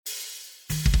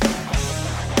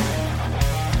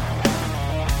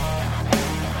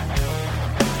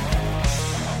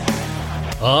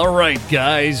All right,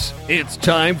 guys, it's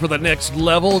time for the Next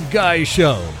Level Guy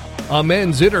Show, a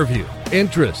men's interview,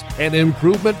 interest, and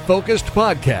improvement-focused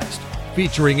podcast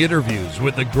featuring interviews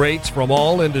with the greats from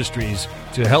all industries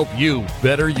to help you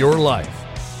better your life.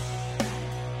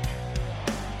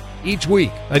 Each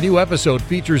week, a new episode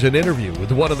features an interview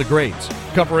with one of the greats,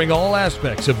 covering all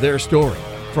aspects of their story,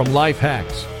 from life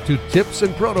hacks to tips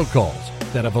and protocols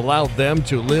that have allowed them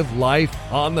to live life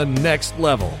on the next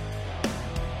level.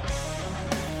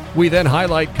 We then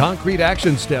highlight concrete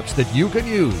action steps that you can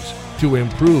use to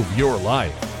improve your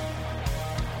life.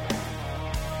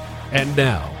 And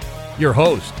now, your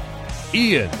host,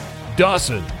 Ian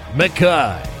Dawson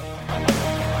McKay.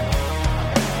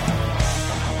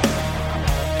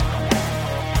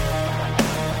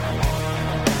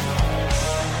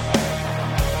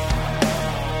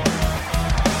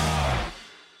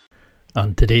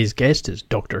 And today's guest is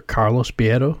Dr. Carlos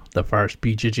Berio, the first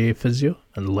BJJ physio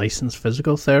and licensed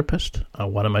physical therapist,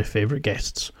 and one of my favourite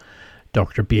guests.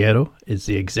 Dr. Berio is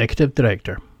the Executive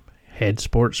Director, Head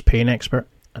Sports Pain Expert,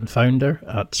 and founder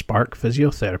at Spark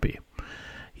Physiotherapy.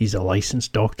 He's a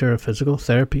licensed doctor of physical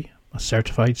therapy, a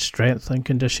certified strength and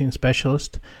conditioning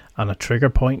specialist, and a trigger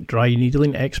point dry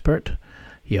needling expert.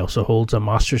 He also holds a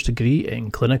master's degree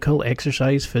in clinical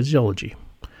exercise physiology.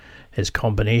 His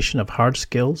combination of hard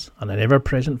skills and an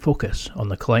ever-present focus on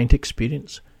the client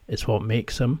experience is what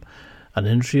makes him an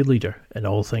industry leader in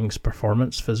all things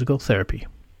performance physical therapy.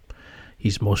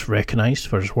 He's most recognised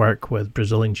for his work with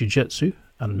Brazilian Jiu-Jitsu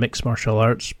and mixed martial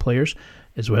arts players,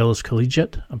 as well as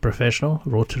collegiate and professional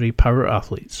rotary power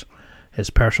athletes. His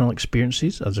personal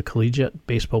experiences as a collegiate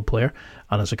baseball player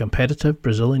and as a competitive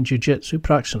Brazilian Jiu-Jitsu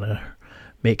practitioner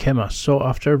make him a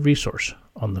sought-after resource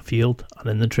on the field and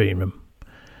in the training room.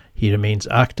 He remains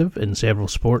active in several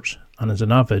sports and is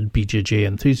an avid BJJ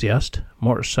enthusiast,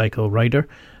 motorcycle rider,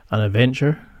 and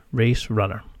adventure race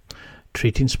runner.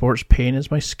 Treating sports pain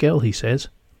is my skill, he says,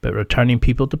 but returning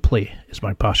people to play is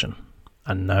my passion.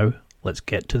 And now, let's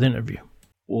get to the interview.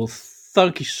 Well,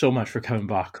 thank you so much for coming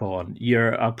back on.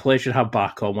 You're a pleasure to have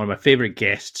back on, one of my favourite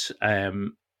guests. I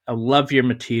love your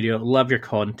material, love your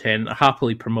content,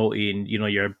 happily promoting,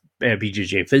 your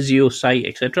BJJ physio site,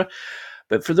 etc.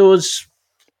 But for those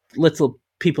little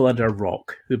people under a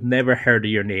rock who've never heard of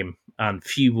your name, and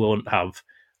few won't have,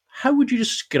 how would you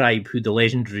describe who the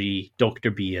legendary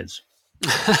Dr. B is?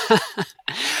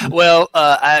 Well,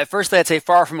 firstly, I'd say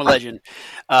far from a legend.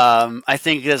 I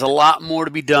think there's a lot more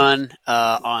to be done in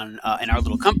our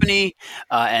little company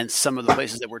and some of the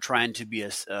places that we're trying to be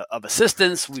of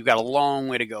assistance. We've got a long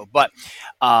way to go. But,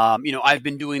 I've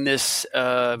been doing this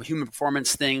human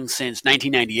performance thing since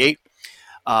 1998.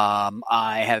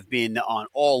 I have been on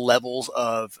all levels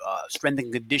of strength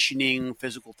and conditioning,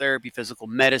 physical therapy, physical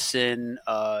medicine,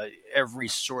 every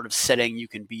sort of setting you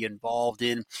can be involved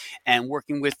in, and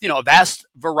working with a vast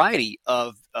variety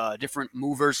of different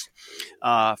movers,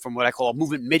 from what I call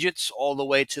movement midgets all the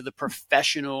way to the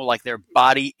professional, like their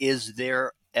body is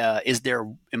their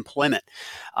employment.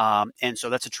 And so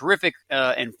that's a terrific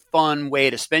and fun way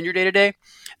to spend your day to day.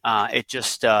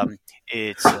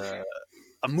 It's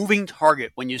a moving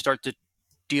target when you start to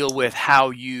deal with how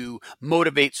you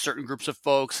motivate certain groups of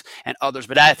folks and others.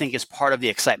 But I think is part of the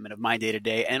excitement of my day to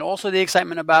day, and also the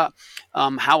excitement about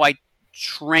how I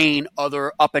train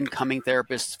other up and coming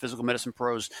therapists, physical medicine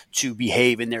pros to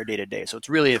behave in their day to day. So it's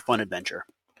really a fun adventure.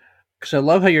 Because I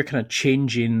love how you're kind of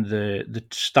changing the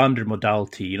standard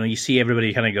modality. You see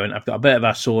everybody kind of going, I've got a bit of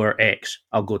a sore X,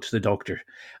 I'll go to the doctor.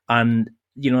 And,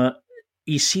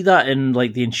 you see that in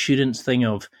like the insurance thing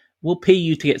of, we'll pay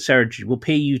you to get surgery, we'll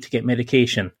pay you to get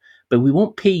medication, but we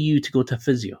won't pay you to go to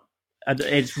physio. And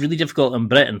it's really difficult in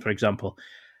Britain, for example.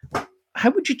 How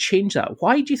would you change that?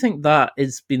 Why do you think that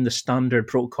has been the standard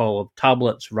protocol of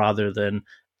tablets rather than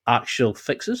actual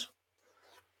fixes?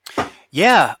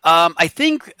 Yeah, I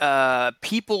think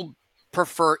people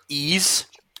prefer ease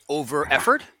over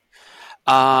effort.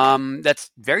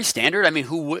 That's very standard. I mean,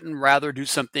 who wouldn't rather do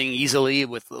something easily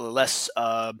with less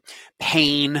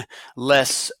pain,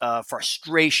 less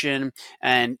frustration,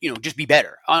 and just be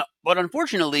better? But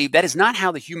unfortunately, that is not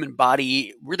how the human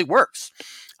body really works.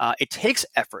 It takes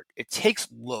effort, it takes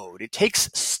load, it takes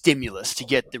stimulus to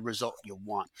get the result you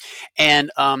want.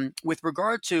 And with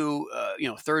regard to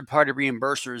third-party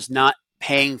reimbursers not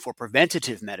paying for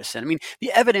preventative medicine, I mean,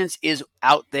 the evidence is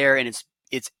out there, and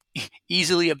it's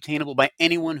easily obtainable by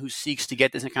anyone who seeks to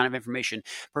get this kind of information.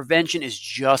 Prevention is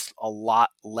just a lot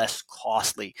less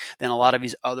costly than a lot of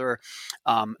these other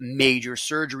major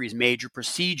surgeries, major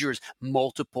procedures,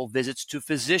 multiple visits to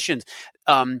physicians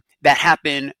that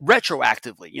happen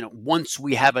retroactively, once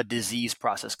we have a disease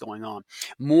process going on.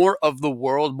 More of the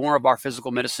world, more of our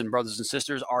physical medicine brothers and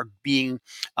sisters are being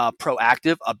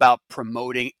proactive about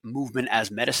promoting movement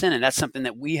as medicine. And that's something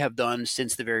that we have done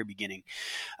since the very beginning.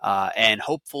 And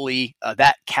hopefully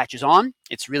that catches on.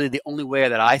 It's really the only way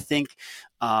that I think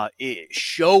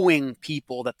showing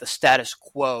people that the status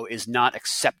quo is not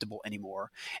acceptable anymore,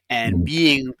 and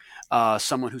being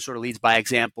someone who sort of leads by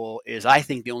example is, I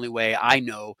think, the only way I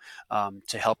know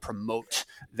to help promote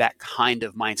that kind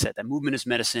of mindset, that movement is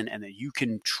medicine, and that you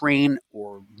can train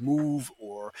or move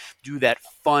or do that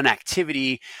fun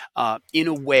activity in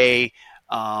a way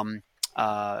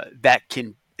that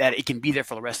it can be there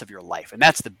for the rest of your life. And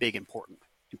that's the big important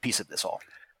piece of this all.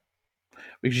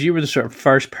 Because you were the sort of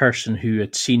first person who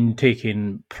had seen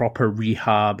taking proper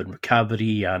rehab and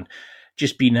recovery and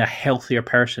just being a healthier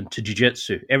person to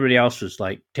jiu-jitsu. Everybody else was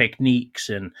like techniques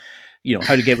and,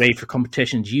 how to get ready for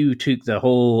competitions. You took the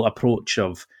whole approach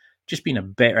of just being a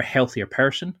better, healthier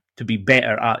person to be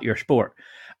better at your sport.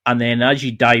 And then as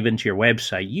you dive into your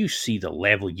website, you see the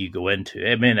level you go into.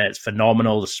 I mean, it's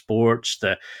phenomenal. The sports,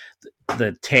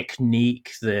 the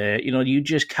technique, you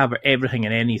just cover everything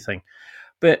and anything.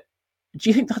 But do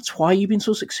you think that's why you've been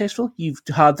so successful? You've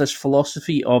had this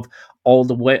philosophy of all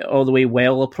the way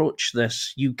well approach.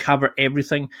 This, you cover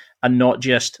everything and not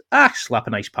just slap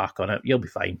an ice pack on it. You'll be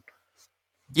fine.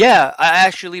 Yeah, I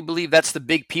actually believe that's the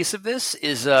big piece of this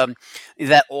is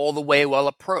that all the way well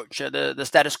approach. The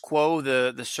status quo,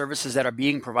 the services that are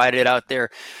being provided out there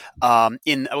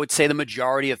in, I would say, the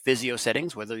majority of physio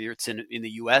settings, whether it's in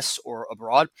the U.S. or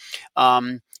abroad,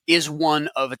 is one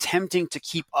of attempting to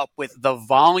keep up with the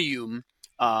volume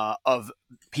of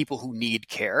people who need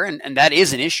care. And that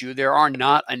is an issue. There are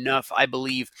not enough, I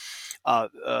believe,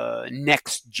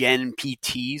 next gen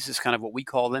PTs is kind of what we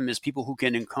call them, is people who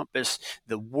can encompass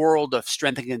the world of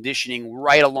strength and conditioning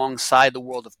right alongside the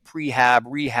world of prehab,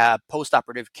 rehab,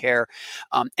 post-operative care.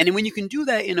 And when you can do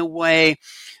that in a way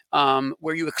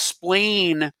where you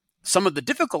explain some of the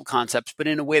difficult concepts, but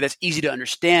in a way that's easy to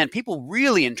understand, people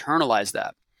really internalize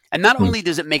that. And not only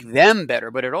does it make them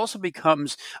better, but it also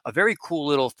becomes a very cool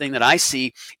little thing that I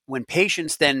see when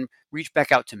patients then reach back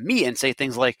out to me and say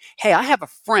things like, hey, I have a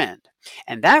friend,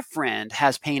 and that friend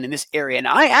has pain in this area. And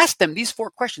I asked them these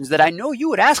 4 questions that I know you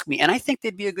would ask me, and I think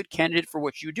they'd be a good candidate for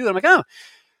what you do. And I'm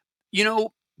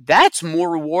like, that's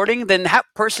more rewarding than that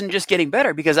person just getting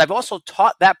better, because I've also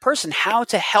taught that person how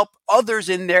to help others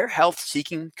in their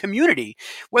health-seeking community.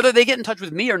 Whether they get in touch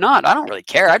with me or not, I don't really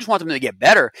care. I just want them to get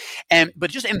better. But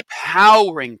just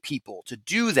empowering people to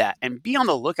do that and be on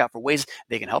the lookout for ways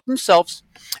they can help themselves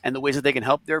and the ways that they can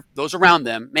help those around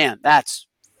them, man, that's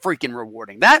freaking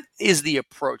rewarding. That is the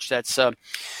approach. That's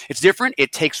it's different.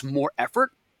 It takes more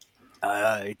effort.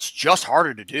 It's just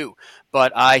harder to do,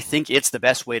 but I think it's the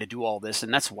best way to do all this,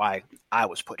 and that's why I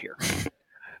was put here.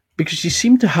 Because you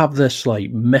seem to have this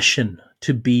mission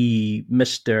to be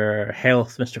Mr.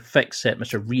 Health, Mr. Fix-It,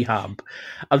 Mr. Rehab.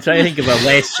 I'm trying to think of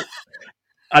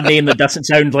a name that doesn't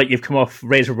sound like you've come off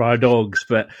Reservoir Dogs,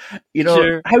 but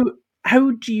sure.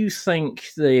 How do you think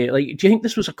do you think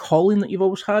this was a calling that you've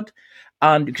always had?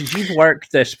 And because you've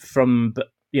worked this from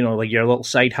your little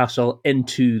side hustle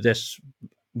into this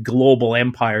global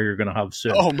empire you're going to have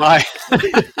soon. Oh my!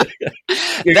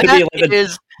 That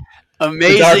is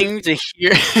amazing to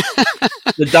hear.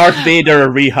 The Darth Vader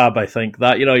of rehab, I think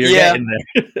that you're getting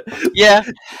there. Yeah,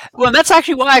 well, that's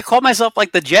actually why I call myself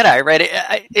like the Jedi, right?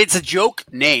 It's a joke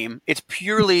name. It's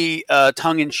purely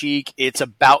tongue in cheek. It's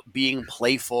about being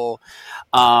playful,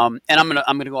 and I'm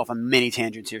gonna go off on many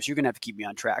tangents here, so you're gonna have to keep me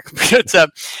on track. But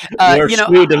you're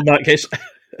screwed in that case.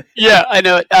 Yeah, I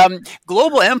know it.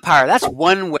 Global empire, that's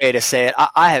one way to say it.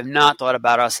 I have not thought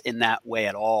about us in that way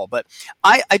at all. But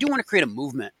I do want to create a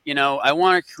movement. I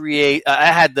want to create I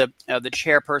had the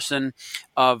chairperson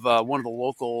of one of the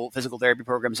local physical therapy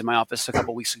programs in my office a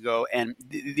couple weeks ago. And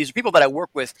these are people that I work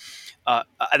with, that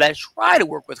I try to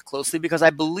work with closely, because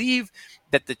I believe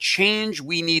that the change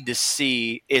we need to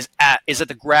see is at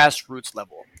the grassroots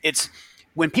level. It's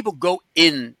when people go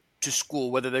in to school,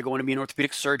 whether they're going to be an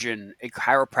orthopedic surgeon, a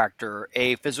chiropractor,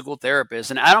 a physical therapist,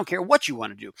 and I don't care what you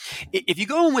want to do. If you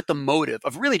go in with the motive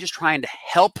of really just trying to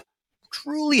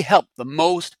truly help the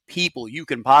most people you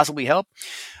can possibly help,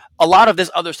 a lot of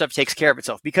this other stuff takes care of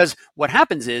itself, because what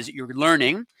happens is you're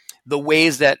learning the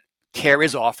ways that care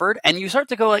is offered, and you start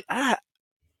to go like,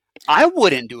 I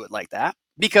wouldn't do it like that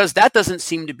because that doesn't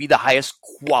seem to be the highest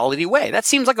quality way. That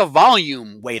seems like a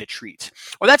volume way to treat,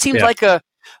 or that seems Yeah. like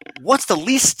what's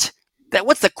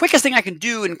the quickest thing I can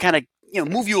do and kind of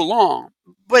move you along.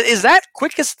 But is that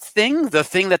quickest thing the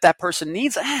thing that person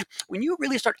needs? When you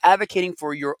really start advocating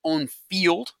for your own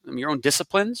field, your own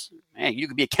disciplines, you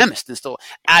could be a chemist and still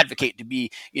advocate to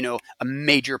be a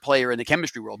major player in the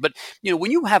chemistry world. But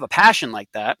when you have a passion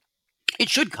like that, it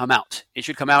should come out. It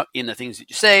should come out in the things that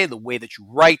you say, the way that you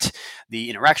write, the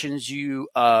interactions you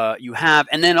have,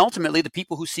 and then ultimately the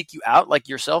people who seek you out, like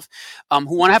yourself,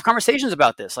 who want to have conversations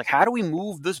about this. Like, how do we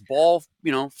move this ball,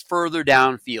 further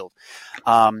downfield?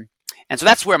 And so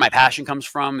that's where my passion comes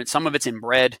from. And some of it's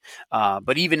inbred,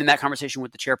 but even in that conversation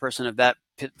with the chairperson of that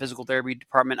physical therapy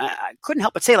department, I couldn't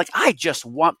help but say, like, I just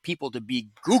want people to be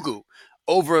goo-goo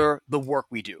over the work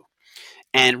we do.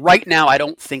 And right now, I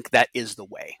don't think that is the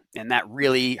way. And that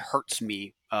really hurts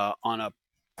me on a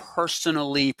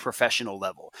personally professional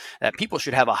level, that people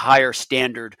should have a higher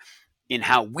standard in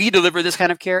how we deliver this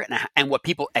kind of care and what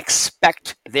people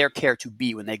expect their care to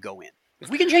be when they go in. If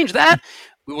we can change that,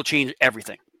 we will change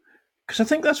everything. Because I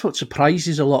think that's what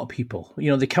surprises a lot of people.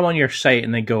 They come on your site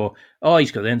and they go, oh,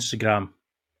 he's got the Instagram.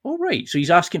 Oh, right. So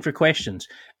he's asking for questions.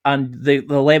 And the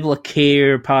level of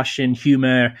care, passion,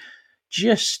 humour,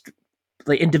 just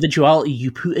like individuality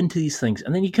you put into these things.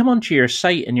 And then you come onto your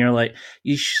site and you're like,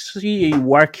 you see you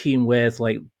working with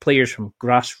like players from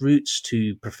grassroots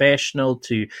to professional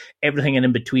to everything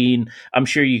in between. I'm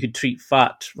sure you could treat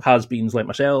fat has-beens like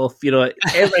myself,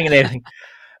 everything and everything.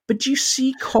 But do you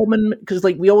see common, because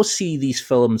like we all see these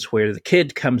films where the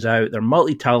kid comes out, they're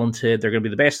multi-talented, they're going to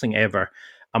be the best thing ever.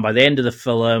 And by the end of the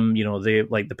film,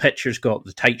 the pitcher's got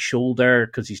the tight shoulder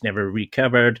because he's never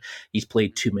recovered. He's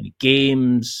played too many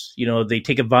games. They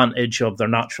take advantage of their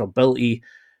natural ability.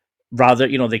 Rather,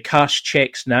 they cash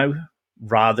checks now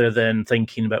rather than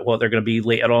thinking about what they're going to be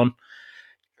later on.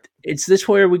 It's this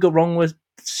where we go wrong with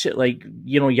shit like,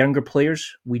 younger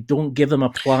players. We don't give them a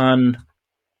plan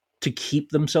to keep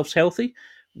themselves healthy.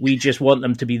 We just want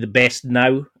them to be the best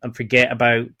now and forget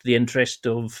about the interest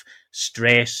of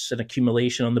stress and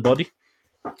accumulation on the body.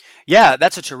 Yeah,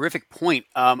 that's a terrific point.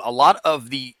 A lot of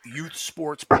the youth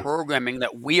sports programming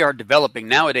that we are developing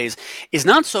nowadays is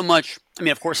not so much,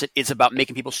 of course, it's about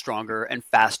making people stronger and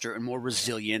faster and more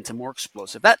resilient and more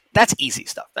explosive. That's easy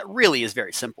stuff. That really is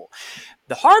very simple.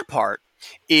 The hard part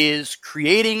is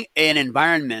creating an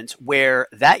environment where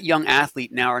that young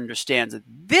athlete now understands that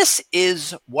this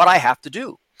is what I have to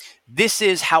do. This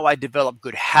is how I develop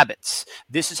good habits.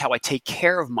 This is how I take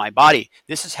care of my body.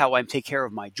 This is how I take care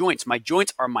of my joints. My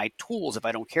joints are my tools. If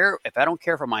I don't care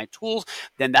for my tools,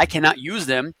 then I cannot use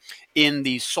them in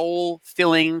the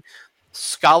soul-filling,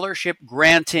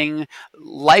 scholarship-granting,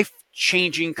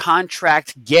 life-changing,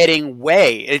 contract-getting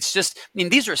way. It's just,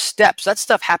 these are steps. That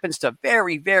stuff happens to a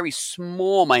very, very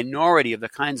small minority of the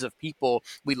kinds of people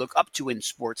we look up to in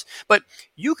sports. But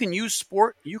you can use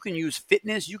sport, you can use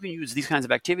fitness, you can use these kinds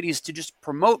of activities to just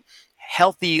promote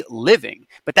healthy living.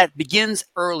 But that begins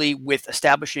early with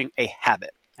establishing a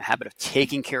habit of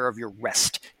taking care of your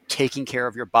rest, taking care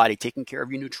of your body, taking care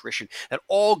of your nutrition. That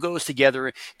all goes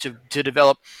together to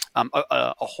develop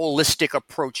a holistic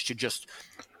approach to just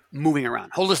moving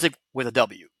around. Holistic with a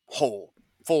W.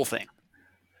 Full thing.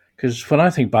 Because when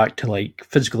I think back to like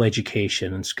physical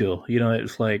education in school,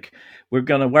 it's like we're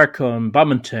going to work on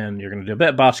badminton, you're going to do a bit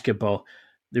of basketball.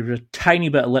 There's a tiny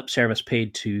bit of lip service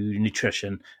paid to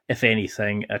nutrition, if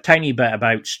anything. A tiny bit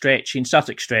about stretching,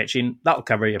 static stretching. That'll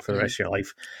cover you for the rest of your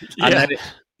life. Yeah. And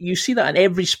you see that in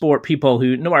every sport. People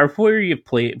who, no matter where you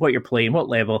play, what you're playing, what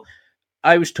level,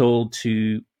 I was told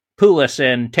to pull this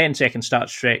in, 10 seconds, start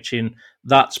stretching.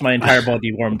 That's my entire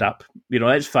body warmed up.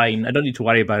 It's fine. I don't need to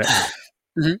worry about it.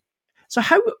 Mm-hmm. So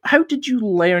how did you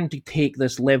learn to take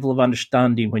this level of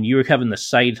understanding when you were having the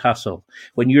side hustle,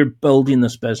 when you're building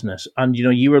this business and,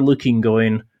 you were looking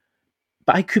going,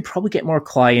 but I could probably get more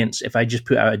clients if I just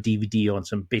put out a DVD on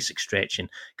some basic stretching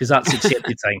because that's the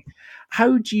accepted thing.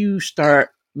 How do you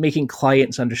start making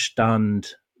clients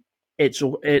understand it's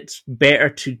better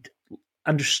to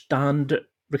understand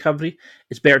recovery,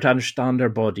 it's better to understand our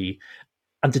body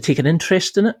and to take an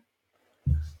interest in it?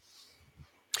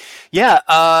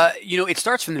 Yeah, it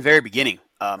starts from the very beginning.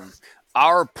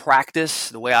 Our practice,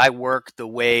 the way I work, the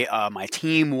way my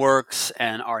team works,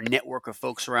 and our network of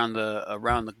folks around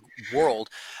the world,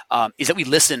 is that we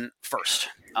listen first.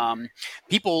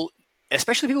 People,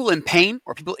 especially people in pain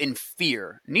or people in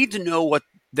fear, need to know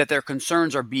that their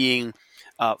concerns are being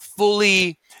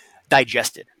fully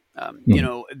digested.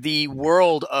 The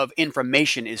world of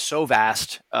information is so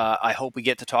vast. I hope we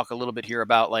get to talk a little bit here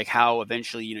about like how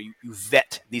eventually, you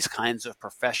vet these kinds of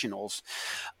professionals.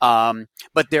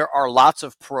 But there are lots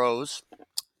of pros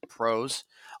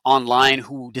online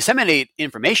who disseminate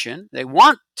information. They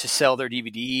want to sell their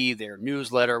DVD, their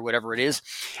newsletter, whatever it is.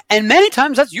 And many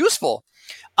times that's useful.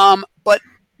 But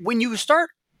when you start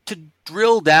to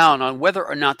drill down on whether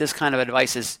or not this kind of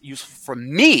advice is useful for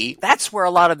me, that's where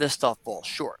a lot of this stuff falls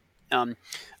short.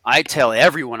 I tell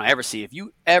everyone I ever see, if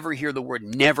you ever hear the word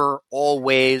never,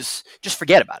 always, just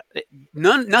forget about it.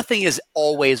 Nothing is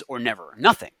always or never.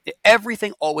 Nothing.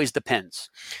 Everything always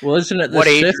depends. Well, isn't it what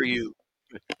age are you?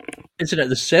 Isn't it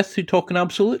the Sith who talk in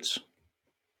absolutes?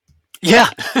 Yeah,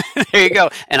 there you go.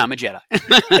 And I'm a Jedi.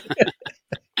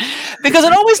 Because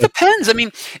it always depends. I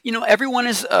mean, everyone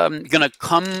is going to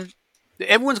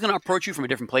everyone's going to approach you from a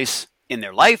different place in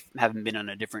their life, having been on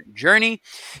a different journey.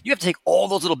 You have to take all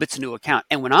those little bits into account.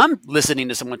 And when I'm listening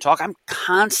to someone talk, I'm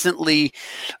constantly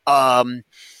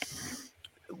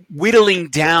whittling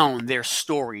down their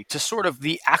story to sort of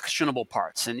the actionable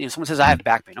parts. And someone says, I have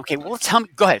back pain. Okay, well, tell me,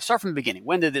 go ahead, start from the beginning.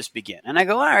 When did this begin? And I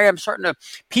go, all right, I'm starting to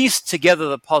piece together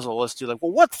the puzzle as to like,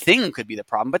 well, what thing could be the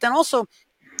problem? But then also,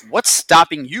 what's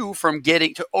stopping you from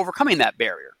getting to overcoming that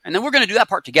barrier? And then we're going to do that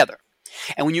part together.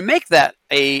 And when you make that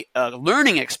a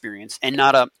learning experience and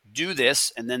not a do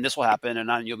this and then this will happen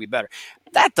and you'll be better,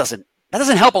 that doesn't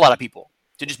help a lot of people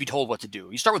to just be told what to do.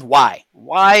 You start with why.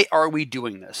 Why are we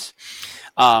doing this?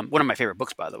 One of my favorite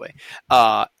books, by the way.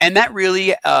 And that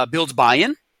really builds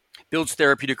buy-in, builds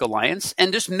therapeutic alliance,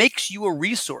 and just makes you a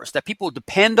resource that people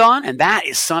depend on. And that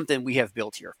is something we have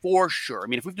built here for sure. I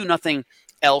mean, if we do nothing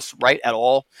else right at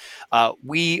all,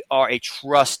 we are a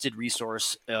trusted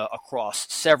resource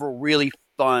across several really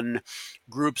fun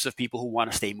groups of people who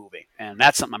want to stay moving. And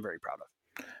that's something I'm very proud of.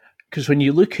 Because when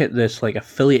you look at this like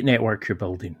affiliate network you're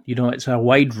building, it's a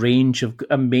wide range of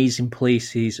amazing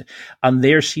places, and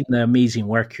they're seeing the amazing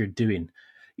work you're doing.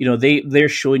 They're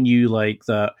showing you like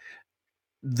that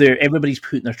everybody's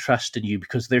putting their trust in you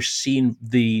because they're seeing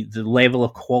the level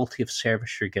of quality of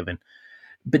service you're giving.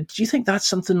 But do you think that's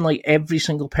something like every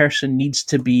single person needs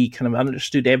to be kind of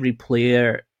understood? Every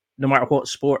player, no matter what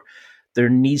sport, there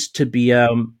needs to be a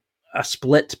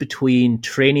split between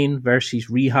training versus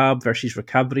rehab versus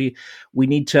recovery. We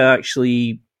need to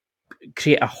actually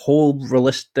create a whole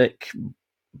realistic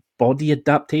body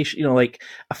adaptation, like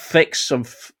a fix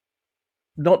of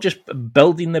not just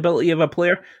building the ability of a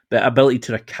player, but ability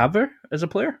to recover as a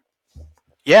player.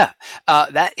 Yeah,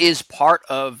 that is part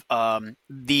of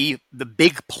the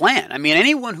big plan. I mean,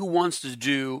 anyone who wants to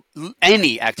do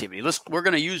any activity, we're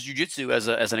going to use jiu-jitsu as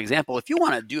an example. If you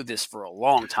want to do this for a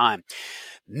long time,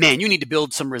 man, you need to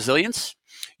build some resilience.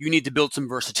 You need to build some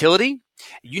versatility.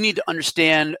 You need to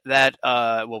understand that,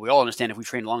 we all understand if we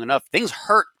train long enough, things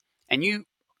hurt, and you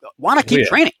want to keep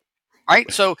training. Right.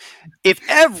 So if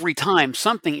every time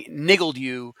something niggled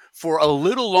you for a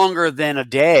little longer than a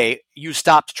day, you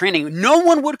stopped training, no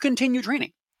one would continue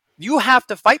training. You have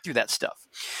to fight through that stuff.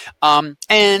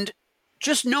 And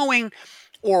just knowing,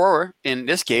 or in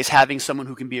this case, having someone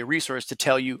who can be a resource to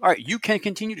tell you, all right, you can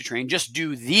continue to train, just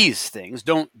do these things,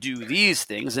 don't do these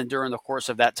things. And during the course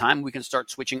of that time, we can start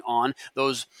switching on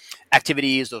those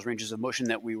activities, those ranges of motion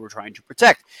that we were trying to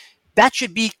protect. That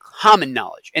should be common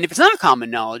knowledge. And if it's not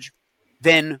common knowledge,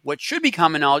 then what should be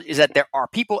common knowledge is that there are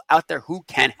people out there who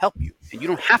can help you. And you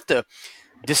don't have to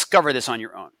discover this on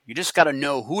your own. You just got to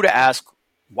know who to ask,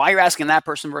 why you're asking that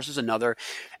person versus another.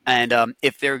 And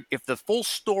if the full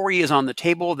story is on the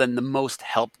table, then the most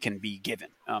help can be given.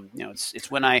 It's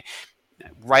when I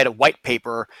write a white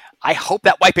paper, I hope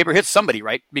that white paper hits somebody,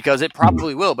 right? Because it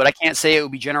probably will, but I can't say it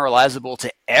would be generalizable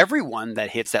to everyone that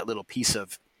hits that little piece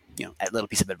of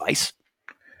advice.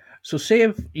 So say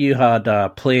if you had a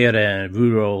player in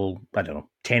rural,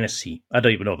 Tennessee. I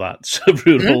don't even know if that's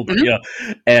rural,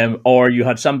 but or you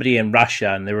had somebody in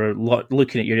Russia and they were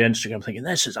looking at your Instagram thinking,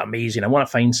 this is amazing, I want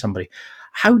to find somebody.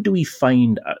 How do we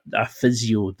find a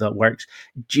physio that works?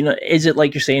 Is it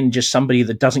like you're saying, just somebody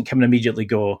that doesn't come and immediately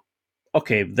go,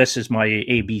 okay, this is my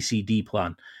ABCD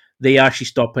plan? They actually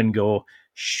stop and go,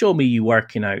 show me you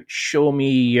working out, show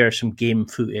me some game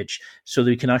footage, so that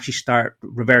we can actually start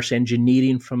reverse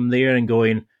engineering from there and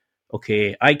going,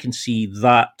 okay, I can see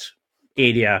that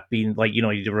area being like, the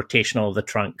rotational of the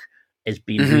trunk is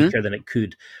being weaker than it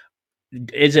could.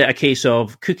 Is it a case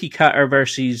of cookie cutter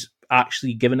versus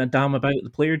actually giving a damn about the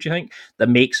player, do you think, that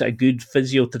makes it a good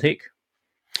physio to take?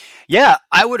 Yeah,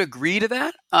 I would agree to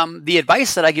that. The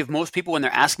advice that I give most people when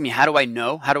they're asking me, how do I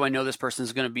know this person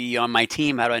is going to be on my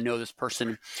team? How do I know this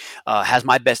person has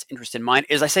my best interest in mind?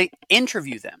 Is I say,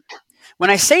 interview them. When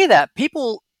I say that,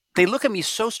 people, they look at me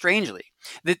so strangely.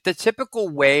 The typical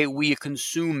way we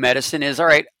consume medicine is, all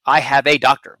right, I have a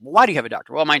doctor. Well, why do you have a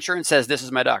doctor? Well, my insurance says this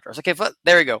is my doctor. I was like, okay,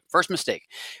 there you go. First mistake.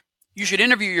 You should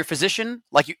interview your physician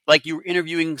like you were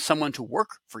interviewing someone to work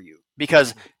for you,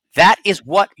 because that is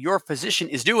what your physician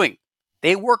is doing.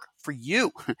 They work for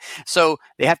you. So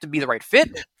they have to be the right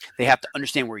fit. They have to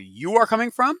understand where you are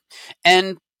coming from.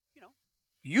 And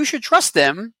you should trust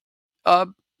them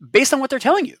based on what they're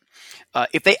telling you.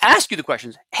 If they ask you the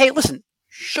questions, hey, listen,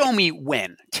 show me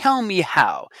when, tell me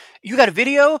how. You got a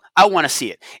video? I want to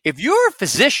see it. If you're a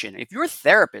physician, if you're a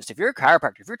therapist, if you're a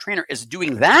chiropractor, if your trainer is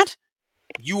doing that,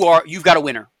 you've got a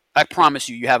winner. I promise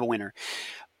you have a winner.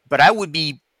 But I would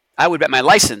bet my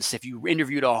license, if you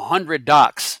interviewed 100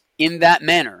 docs in that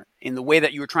manner, in the way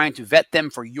that you were trying to vet them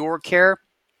for your care,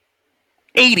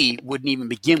 80 wouldn't even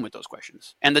begin with those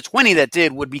questions. And the 20 that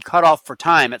did would be cut off for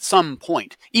time at some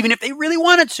point, even if they really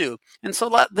wanted to. And so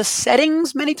the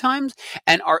settings many times,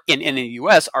 and are in the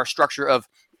US, our structure of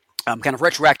kind of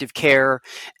retroactive care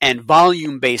and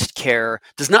volume-based care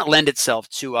does not lend itself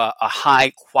to a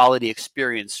high-quality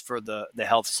experience for the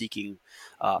health-seeking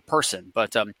person.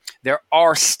 But there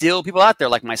are still people out there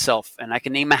like myself, and I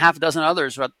can name a half dozen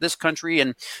others throughout this country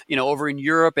and over in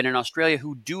Europe and in Australia,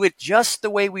 who do it just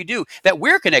the way we do, that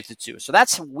we're connected to. So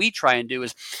that's what we try and do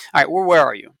is, all right, well, where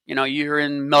are you? You're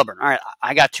in Melbourne. All right,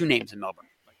 I got 2 names in Melbourne.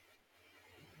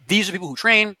 These are people who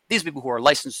train. These are people who are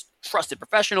licensed, trusted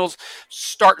professionals.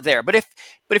 Start there. But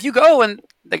if you go and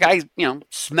the guy,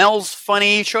 smells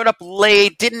funny, showed up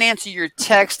late, didn't answer your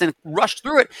text, and rushed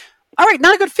through it, all right,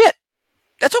 not a good fit.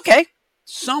 That's okay.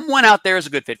 Someone out there is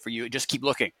a good fit for you. Just keep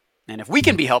looking. And if we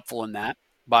can be helpful in that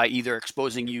by either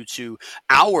exposing you to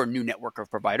our new network of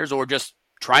providers or just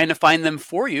trying to find them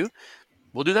for you,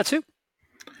 we'll do that too.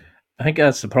 I think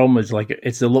that's the problem. Is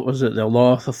it's the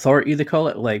law of authority they call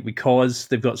it. Because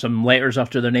they've got some letters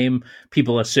after their name,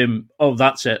 people assume, oh,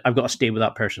 that's it. I've got to stay with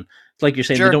that person. It's like you're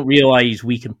saying, Sure. They don't realize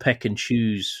we can pick and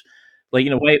choose.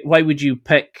 Why would you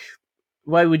pick?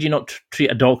 Why would you not treat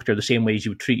a doctor the same way as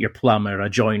you would treat your plumber or a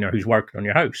joiner who's working on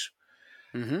your house?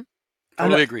 Mm-hmm.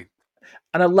 Totally agree.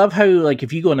 And I love how,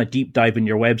 if you go on a deep dive in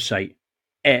your website,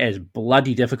 it is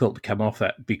bloody difficult to come off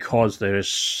it because there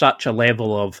is such a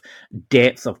level of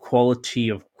depth, of quality,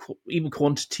 of even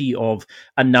quantity of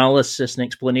analysis and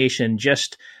explanation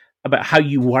just about how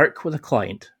you work with a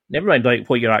client. Never mind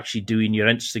what you're actually doing, your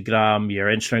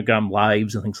Instagram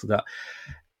lives and things like that.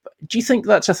 But do you think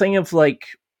that's a thing of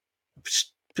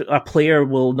a player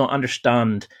will not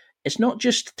understand? It's not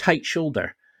just tight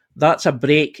shoulder. That's a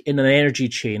break in an energy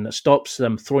chain that stops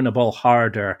them throwing a ball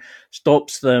harder,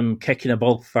 stops them kicking a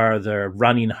ball further,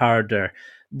 running harder.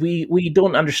 We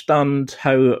don't understand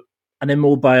how an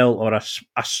immobile or a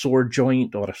sore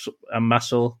joint or a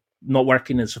muscle not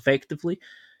working as effectively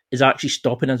is actually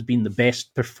stopping us being the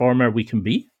best performer we can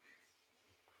be.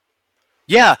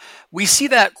 Yeah, we see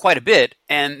that quite a bit,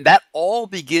 and that all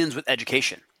begins with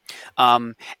education.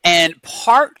 And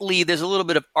partly there's a little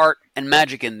bit of art and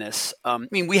magic in this.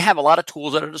 We have a lot of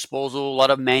tools at our disposal, a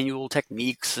lot of manual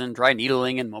techniques and dry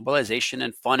needling and mobilization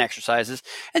and fun exercises,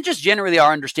 and just generally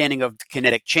our understanding of the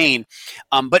kinetic chain.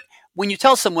 But when you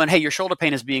tell someone, hey, your shoulder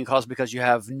pain is being caused because you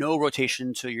have no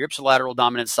rotation to your ipsilateral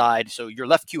dominant side, so your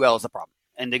left QL is the problem.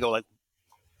 And they go like,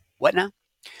 what now?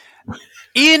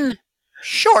 In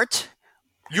short,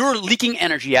 you're leaking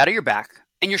energy out of your back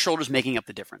and your shoulder's making up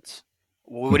the difference.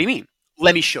 What do you mean?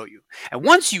 Let me show you. And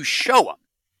once you show them,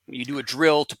 you do a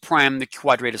drill to prime the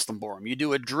quadratus lumborum. You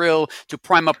do a drill to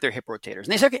prime up their hip rotators. And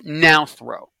they say, okay, now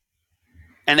throw.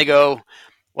 And they go,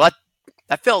 well,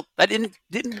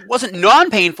 wasn't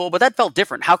non-painful, but that felt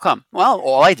different. How come? Well,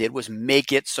 all I did was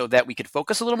make it so that we could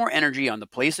focus a little more energy on the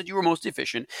place that you were most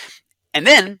efficient. And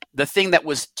then the thing that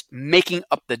was making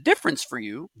up the difference for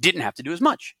you didn't have to do as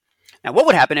much. Now, what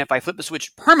would happen if I flipped the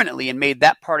switch permanently and made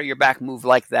that part of your back move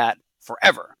like that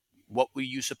forever? What would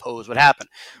you suppose would happen?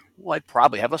 Well, I'd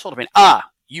probably have less shoulder pain.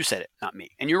 You said it, not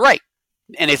me. And you're right.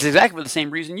 And it's exactly for the same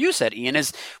reason you said, Ian,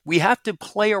 is we have to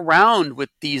play around with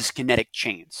these kinetic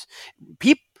chains.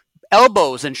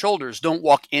 Elbows and shoulders don't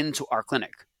walk into our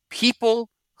clinic. People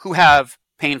who have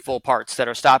painful parts that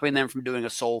are stopping them from doing a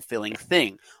soul-filling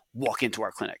thing walk into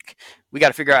our clinic. We got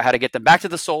to figure out how to get them back to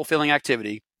the soul-filling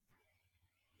activity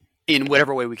in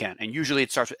whatever way we can. And usually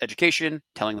it starts with education,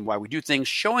 telling them why we do things,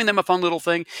 showing them a fun little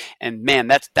thing. And man,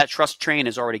 that trust train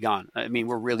is already gone.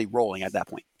 We're really rolling at that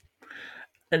point.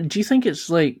 And do you think it's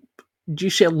do you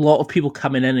see a lot of people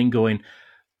coming in and going,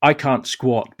 I can't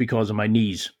squat because of my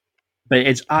knees? but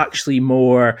it's actually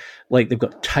more like they've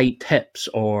got tight hips,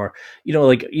 or,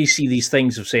 like you see these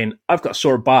things of saying, I've got a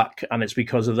sore back and it's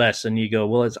because of this. And you go,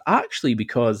 well, it's actually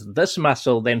because this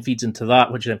muscle then feeds into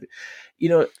that, which,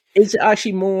 is it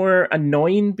actually more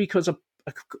annoying because a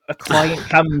client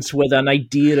comes with an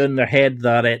idea in their head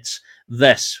that it's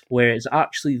this, where it's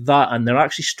actually that, and they're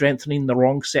actually strengthening the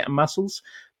wrong set of muscles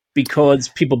because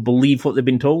people believe what they've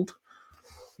been told?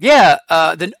 Yeah,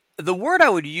 the word I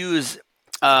would use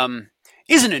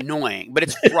isn't annoying, but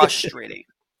it's frustrating.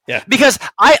 Yeah, because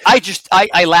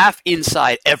I laugh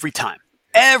inside every time.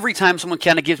 Every time someone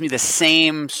kind of gives me the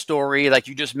same story, like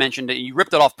you just mentioned, you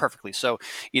ripped it off perfectly. So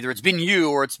either it's been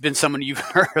you or it's been someone you've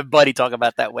heard a buddy talk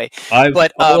about that way.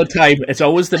 But all the time, it's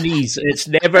always the knees. It's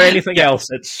never anything else.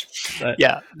 It's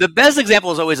The best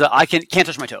example is always I can't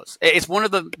touch my toes. It's one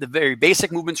of the very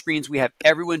basic movement screens we have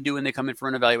everyone do when they come in for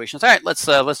an evaluation. It's all right.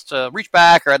 Let's reach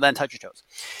back or then touch your toes.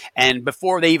 And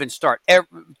before they even start,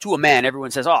 to a man,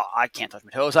 everyone says, "Oh, I can't touch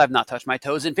my toes. I've not touched my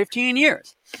toes in 15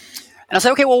 years." And I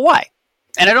say, "Okay, well, why?"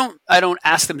 And I don't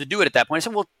ask them to do it at that point. I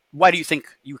said, well, why do you think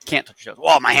you can't touch your toes?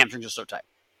 Well, my hamstrings are so tight.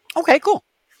 Okay, cool.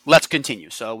 Let's continue.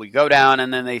 So we go down,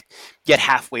 and then they get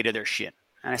halfway to their shin.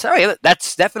 And I said, okay,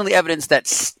 that's definitely evidence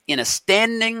that in a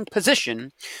standing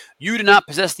position, you do not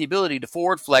possess the ability to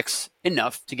forward flex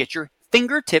enough to get your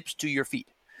fingertips to your feet.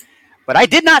 But I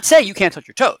did not say you can't touch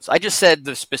your toes. I just said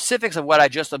the specifics of what I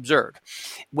just observed.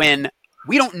 When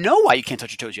we don't know why you can't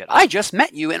touch your toes yet. I just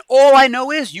met you, and all I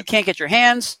know is you can't get your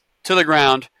hands to the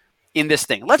ground in this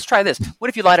thing. Let's try this. What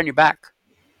if you lied on your back?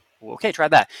 Well, okay, try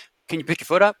that. Can you pick your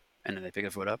foot up? And then they pick their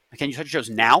foot up. Can you touch your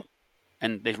toes now?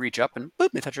 And they reach up and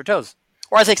boop, they touch your toes.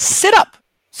 Or I say, sit up.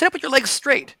 Sit up with your legs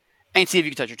straight and see if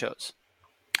you can touch your toes.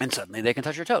 And suddenly they can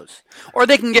touch your toes. Or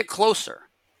they can get closer.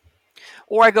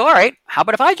 Or I go, all right, how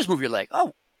about if I just move your leg?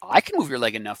 Oh, I can move your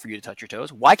leg enough for you to touch your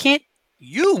toes. Why can't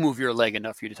you move your leg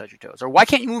enough for you to touch your toes? Or why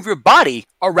can't you move your body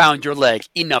around your leg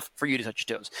enough for you to touch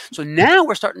your toes? So now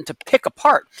we're starting to pick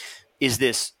apart. Is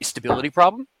this a stability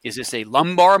problem? Is this a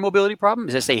lumbar mobility problem?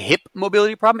 Is this a hip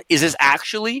mobility problem? Is this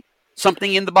actually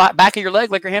something in the back of your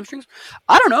leg, like your hamstrings?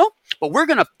 I don't know, but we're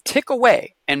going to tick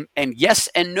away and yes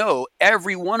and no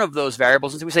every one of those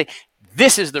variables until we say,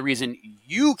 this is the reason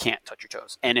you can't touch your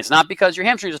toes. And it's not because your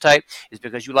hamstrings are tight. It's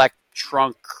because you lack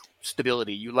trunk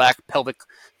stability, you lack pelvic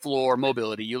floor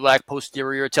mobility, you lack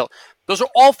posterior tilt. Those are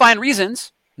all fine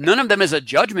reasons. None of them is a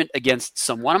judgment against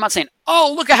someone. I'm not saying,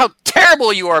 oh, look at how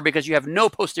terrible you are because you have no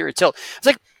posterior tilt. It's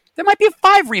like, there might be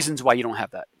 5 reasons why you don't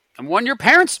have that. And one, your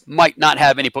parents might not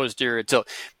have any posterior tilt.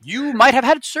 You might have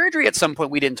had surgery at some point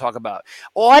we didn't talk about.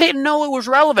 Oh, I didn't know it was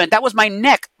relevant. That was my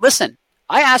neck. Listen,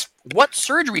 I asked, what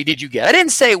surgery did you get? I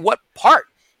didn't say what part,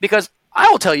 because I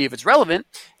will tell you if it's relevant,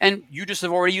 and you just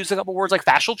have already used a couple words like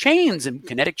fascial chains and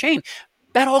kinetic chain.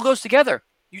 That all goes together.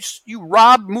 You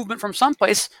rob movement from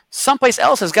someplace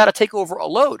else has got to take over a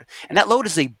load, and that load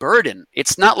is a burden.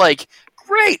 It's not like,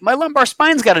 great, my lumbar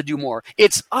spine's got to do more.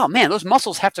 It's, oh man, those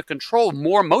muscles have to control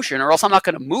more motion or else I'm not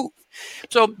going to move.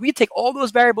 So we take all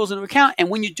those variables into account, and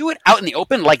when you do it out in the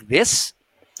open like this,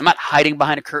 I'm not hiding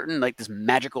behind a curtain like this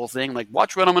magical thing, like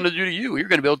watch what I'm going to do to you. You're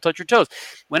going to be able to touch your toes.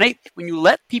 When you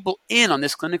let people in on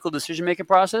this clinical decision-making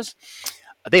process,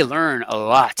 they learn a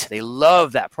lot. They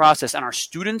love that process, and our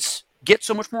students get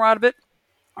so much more out of it.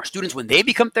 Our students, when they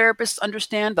become therapists,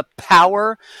 understand the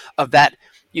power of that,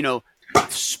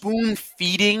 spoon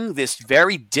feeding this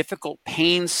very difficult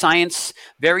pain science,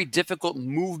 very difficult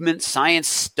movement science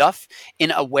stuff in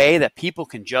a way that people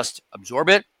can just absorb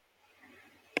it,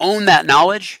 own that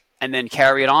knowledge, and then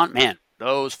carry it on. Man,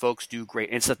 those folks do great.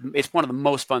 It's one of the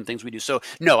most fun things we do. So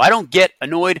no, I don't get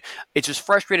annoyed. It's just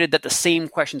frustrated that the same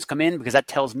questions come in, because that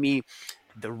tells me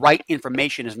the right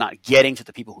information is not getting to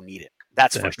the people who need it.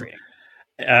 That's frustrating.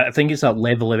 I think it's that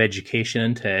level of education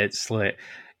into it. It's like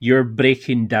you're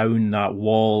breaking down that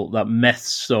wall, that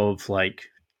myths of like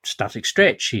static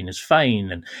stretching is fine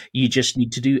and you just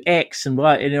need to do X and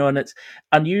Y,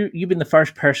 and you've been the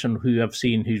first person who I've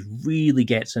seen who really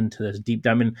gets into this deep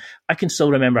down. I mean, I can still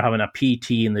remember having a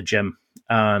PT in the gym,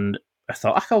 and I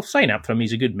thought, I'll sign up for him.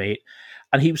 He's a good mate.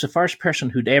 And he was the first person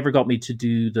who'd ever got me to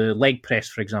do the leg press,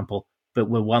 for example, but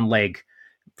with one leg.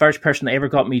 First person that ever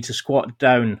got me to squat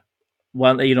down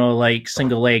one, like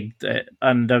single leg.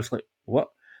 And I was like, what?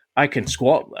 I can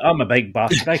squat. I'm a big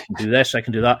bastard. I can do this. I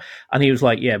can do that. And he was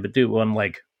like, yeah, but do it one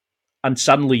leg. And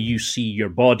suddenly you see your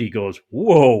body goes,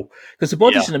 whoa. Because the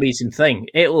body's an amazing thing.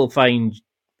 It will find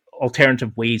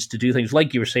alternative ways to do things.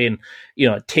 Like you were saying,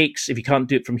 it takes, if you can't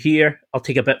do it from here, I'll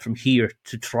take a bit from here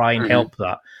to try and help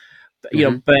that.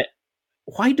 But, but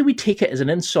why do we take it as an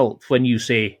insult when you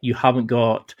say you haven't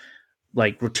got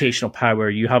like rotational power,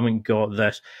 you haven't got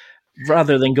this?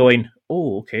 rather than going,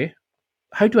 oh, okay,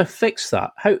 how do I fix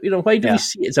that? Why do we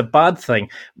see it as a bad thing?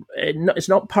 It's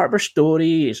not part of our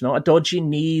story. It's not a dodgy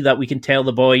knee that we can tell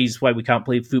the boys why we can't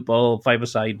play football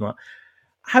five-a-side.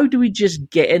 How do we just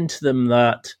get into them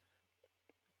that,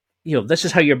 this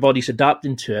is how your body's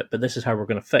adapting to it, but this is how we're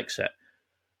going to fix it?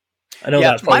 I know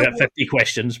that's probably about 50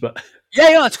 questions, but...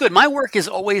 Yeah, that's good. My work is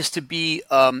always to be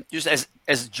just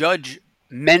as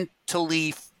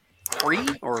judgmentally free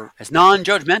or as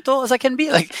non-judgmental as I can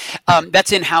be. Like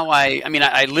that's in how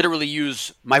I literally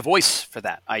use my voice for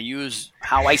that. I use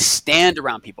how I stand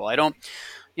around people. I don't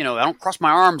cross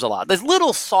my arms a lot. There's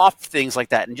little soft things like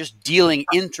that, and just dealing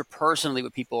interpersonally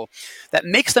with people that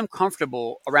makes them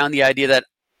comfortable around the idea that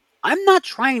I'm not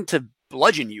trying to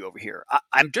bludgeon you over here.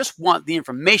 I just want the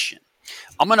information.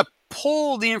 I'm going to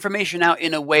pull the information out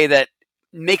in a way that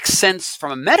makes sense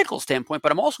from a medical standpoint,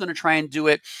 but I'm also going to try and do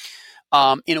it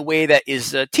in a way that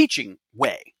is a teaching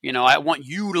way. I want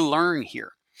you to learn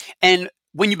here. And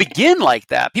when you begin like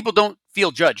that, people don't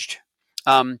feel judged.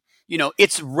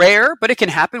 It's rare, but it can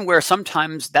happen where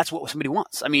sometimes that's what somebody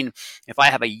wants. I mean, if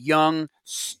I have a young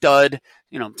stud,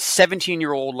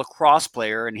 17-year-old lacrosse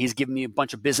player, and he's giving me a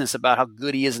bunch of business about how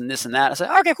good he is and this and that, I say,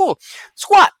 okay, cool,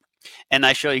 squat. And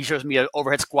he shows me an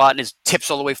overhead squat, and his tips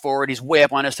all the way forward. He's way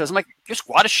up on his toes. I'm like, your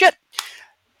squat is shit.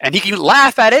 And he can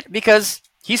laugh at it because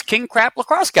he's king crap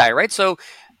lacrosse guy, right? So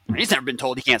he's never been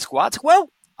told he can't squat. It's like, well,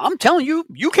 I'm telling you,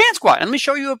 you can squat. And let me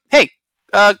show you. Hey,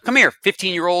 come here,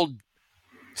 15-year-old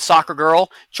soccer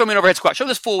girl. Show me an overhead squat. Show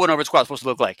this fool what an overhead squat is supposed to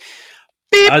look like.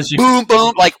 Beep, boom,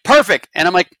 boom, like perfect. And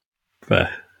I'm like,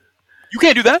 you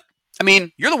can't do that. I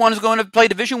mean, you're the one who's going to play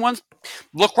Division I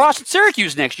lacrosse at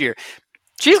Syracuse next year.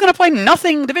 She's going to play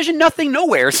nothing, Division nothing,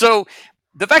 nowhere. So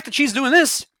the fact that she's doing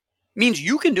this means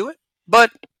you can do it.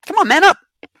 But come on, man up.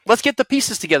 Let's get the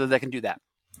pieces together that can do that.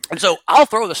 And so I'll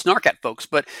throw the snark at folks,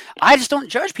 but I just don't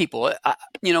judge people.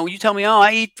 You tell me,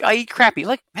 I eat crappy.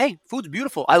 Like, hey, food's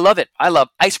beautiful. I love it. I love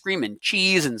ice cream and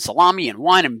cheese and salami and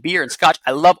wine and beer and scotch.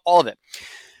 I love all of it.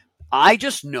 I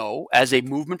just know, as a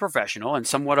movement professional and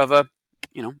somewhat of a,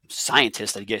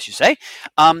 scientist, I guess you say,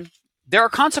 there are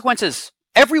consequences.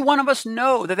 Every one of us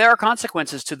know that there are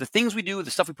consequences to the things we do, the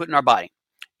stuff we put in our body.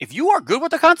 If you are good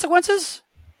with the consequences,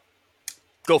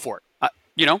 go for it.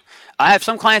 I have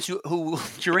some clients who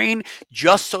train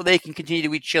just so they can continue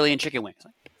to eat chili and chicken wings.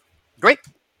 Great.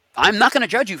 I'm not going to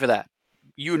judge you for that.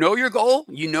 You know your goal.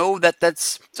 You know but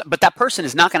that person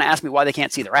is not going to ask me why they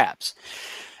can't see their abs.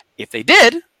 If they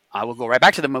did, I will go right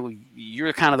back to them.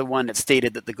 You're kind of the one that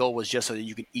stated that the goal was just so that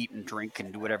you can eat and drink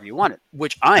and do whatever you wanted,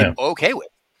 which I'm okay with.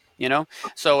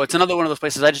 So it's another one of those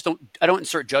places I don't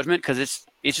insert judgment because it's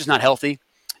just not healthy.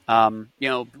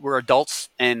 We're adults,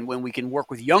 and when we can work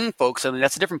with young folks, I mean,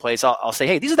 that's a different place. I'll say,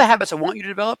 hey, these are the habits I want you to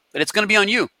develop, but it's going to be on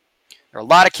you. There are a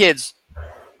lot of kids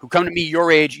who come to me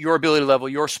your age, your ability level,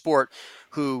 your sport,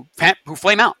 who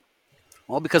flame out.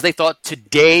 Well, because they thought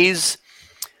today's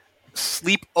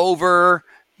sleepover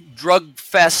drug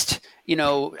fest,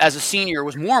 as a senior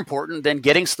was more important than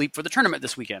getting sleep for the tournament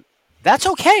this weekend. That's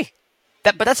okay.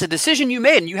 But that's a decision you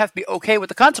made, and you have to be okay with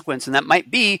the consequence. And that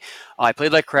might be, I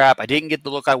played like crap, I didn't get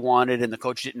the look I wanted, and the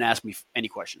coach didn't ask me any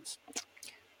questions.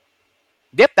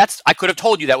 Yep, I could have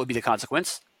told you that would be the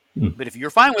consequence. But if you're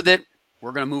fine with it,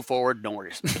 we're going to move forward. Don't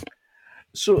worry.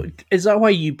 So is that why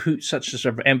you put such a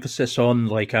sort of emphasis on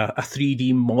like a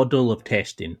 3D model of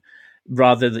testing,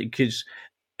 rather than, because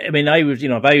I mean, I was,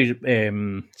 if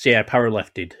I say I power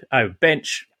lifted, I would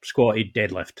bench, squatted,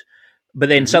 deadlift. But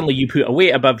then suddenly you put a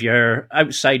weight above your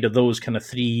outside of those kind of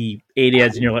three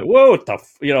areas, and you're like, whoa,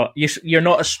 tough. You're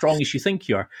not as strong as you think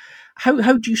you are. How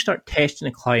do you start testing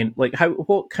a client? Like,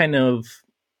 what kind of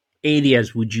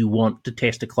areas would you want to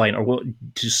test a client, or what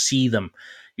to see them?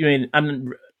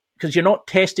 Because you're not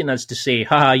testing us to say,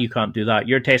 haha, you can't do that.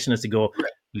 You're testing us to go,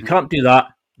 you can't do that.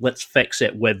 Let's fix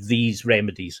it with these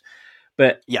remedies.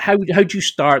 But how do you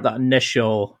start that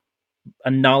initial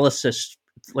analysis,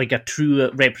 like a true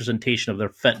representation of their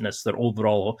fitness, their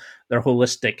overall, their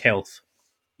holistic health?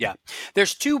 Yeah.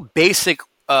 There's two basic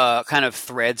kind of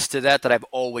threads to that I've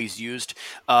always used.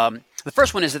 The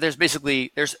first one is that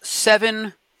there's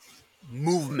 7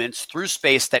 movements through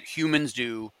space that humans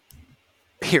do,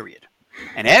 period.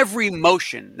 And every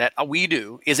motion that we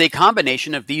do is a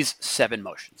combination of these 7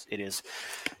 motions. It is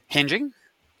hinging,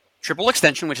 triple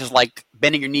extension, which is like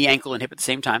bending your knee, ankle, and hip at the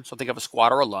same time. So think of a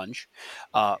squat or a lunge.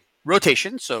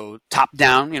 Rotation, so top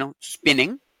down,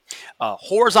 spinning.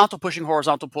 Horizontal pushing,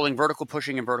 horizontal pulling, vertical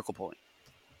pushing, and vertical pulling.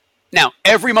 Now,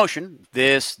 every motion,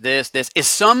 this, is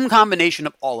some combination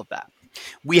of all of that.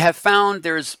 we have found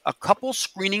there's a couple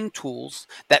screening tools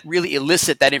that really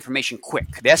elicit that information quick.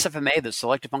 The SFMA, the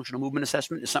Selective Functional Movement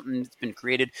Assessment, is something that's been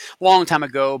created a long time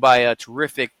ago by a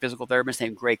terrific physical therapist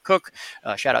named Gray Cook.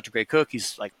 Shout out to Gray Cook.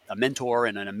 He's like a mentor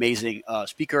and an amazing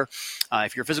speaker.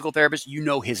 If you're a physical therapist, you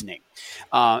know his name.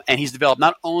 And he's developed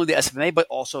not only the SFMA, but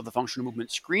also the Functional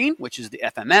Movement Screen, which is the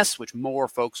FMS, which more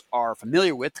folks are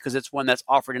familiar with because it's one that's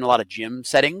offered in a lot of gym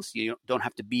settings. You don't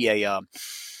have to be a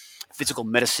physical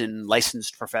medicine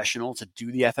licensed professional to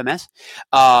do the FMS.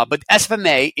 But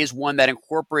SFMA is one that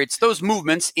incorporates those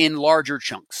movements in larger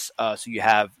chunks. So you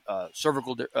have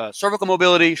cervical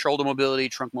mobility, shoulder mobility,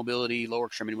 trunk mobility, lower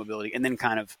extremity mobility, and then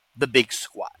kind of the big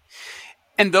squat.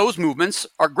 And those movements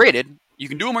are graded. You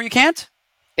can do them or you can't.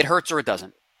 It hurts or it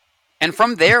doesn't. And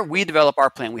from there, we develop our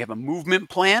plan. We have a movement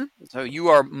plan. So you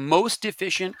are most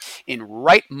deficient in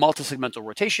right multisegmental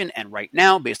rotation. And right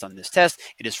now, based on this test,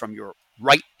 it is from your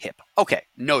right hip. Okay,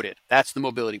 noted. That's the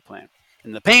mobility plan.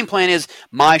 And the pain plan is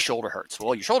my shoulder hurts.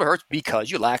 Well, your shoulder hurts because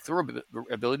you lack the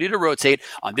ability to rotate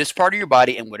on this part of your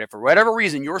body. And for whatever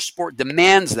reason, your sport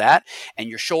demands that. And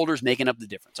your shoulder's making up the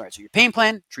difference. All right, so your pain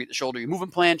plan, treat the shoulder. Your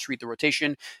movement plan, treat the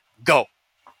rotation. Go.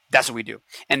 That's what we do.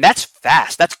 And that's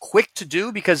fast. That's quick to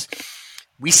do because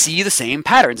we see the same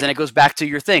patterns. And it goes back to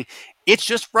your thing. It's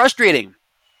just frustrating.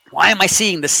 Why am I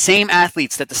seeing the same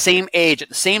athletes at the same age, at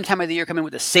the same time of the year come in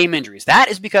with the same injuries? That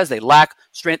is because they lack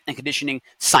strength and conditioning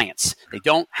science. They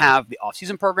don't have the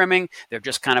off-season programming. They're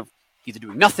just kind of either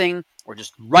doing nothing or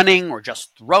just running or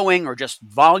just throwing or just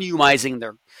volumizing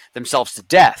themselves to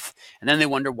death. And then they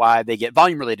wonder why they get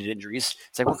volume-related injuries.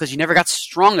 It's like, well, because you never got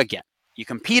strong again. You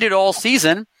competed all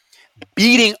season,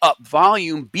 beating up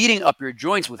volume, beating up your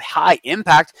joints with high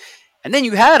impact, and then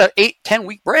you had an 8-10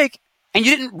 week break, and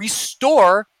you didn't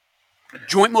restore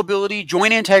joint mobility,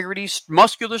 joint integrity,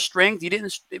 muscular strength. You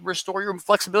didn't restore your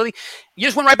flexibility. You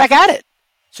just went right back at it.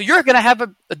 So you're going to have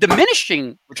a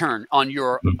diminishing return on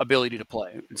your ability to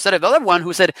play. Instead of the other one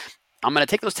who said, I'm going to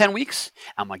take those 10 weeks,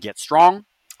 I'm going to get strong,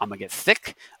 I'm going to get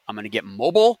thick, I'm going to get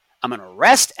mobile, I'm going to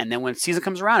rest, and then when season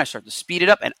comes around, I start to speed it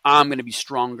up, and I'm going to be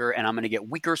stronger, and I'm going to get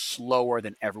weaker, slower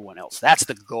than everyone else. That's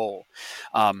the goal.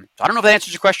 So I don't know if that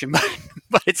answers your question,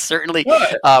 but it's certainly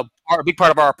a big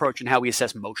part of our approach and how we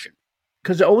assess motion.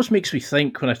 Because it always makes me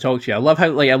think when I talk to you. I love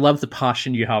how I love the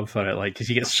passion you have for it. Like, because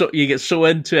you get so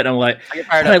into it. And I'm like,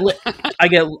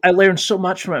 I learn so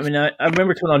much from it. I mean, I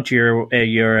remember coming onto your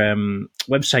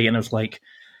website, and I was like,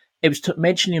 it was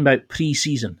mentioning about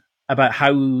pre-season, about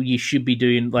how you should be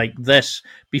doing like this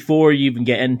before you even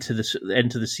get into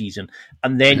the season,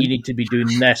 and then you need to be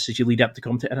doing this as you lead up to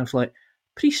competition. And I was like,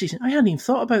 pre-season, I hadn't even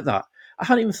thought about that. I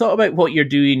hadn't even thought about what you're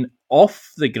doing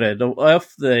off the grid,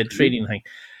 off the training thing.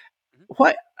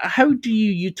 How do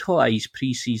you utilize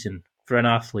pre-season for an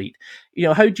athlete? You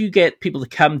know, how do you get people to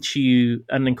come to you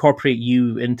and incorporate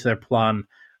you into their plan,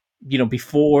 you know,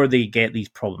 before they get these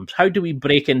problems? How do we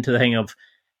break into the thing of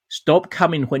stop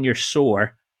coming when you're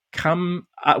sore, come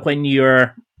when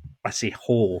you're, I say,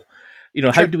 whole? You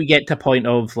know, how do we get to a point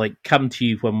of like come to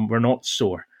you when we're not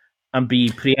sore and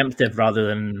be preemptive rather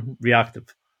than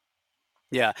reactive?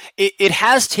 Yeah, it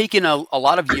has taken a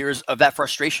lot of years of that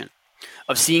frustration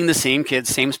of seeing the same kids,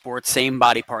 same sports, same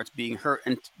body parts being hurt.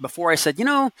 And before I said, you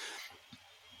know,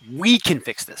 we can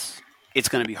fix this. It's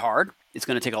going to be hard. It's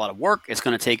going to take a lot of work. It's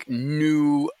going to take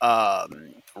new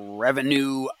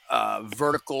revenue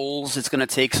verticals. It's going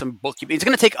to take some bookkeeping. It's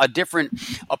going to take a different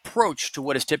approach to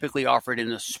what is typically offered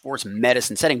in a sports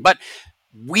medicine setting. But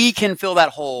we can fill that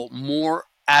hole more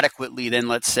adequately than,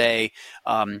 let's say,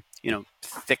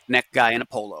 thick neck guy in a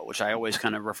polo, which I always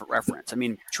kind of reference. I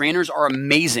mean, trainers are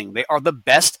amazing. They're the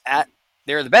best at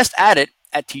it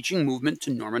at teaching movement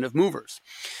to normative movers.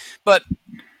 But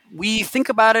we think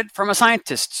about it from a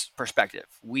scientist's perspective.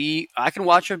 I can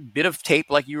watch a bit of tape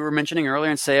like you were mentioning earlier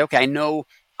and say, okay, I know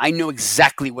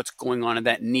exactly what's going on in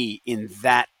that knee in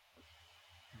that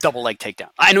double leg takedown.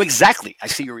 I know exactly. I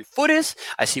see where your foot is.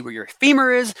 I see where your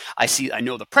femur is. I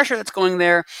know the pressure that's going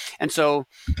there. And so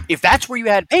if that's where you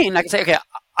had pain, I can say, okay,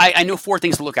 I know 4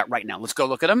 things to look at right now. Let's go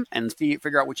look at them and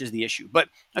figure out which is the issue. But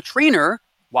a trainer,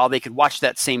 while they could watch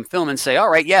that same film and say, all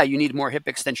right, yeah, you need more hip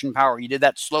extension power. You did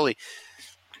that slowly.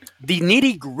 The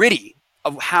nitty gritty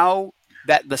of how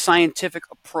the scientific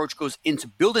approach goes into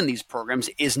building these programs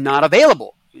is not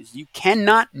available. You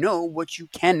cannot know what you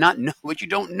cannot know, what you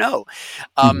don't know.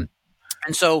 And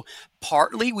so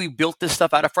partly we built this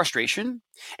stuff out of frustration.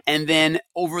 And then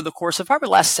over the course of probably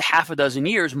the last half a dozen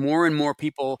years, more and more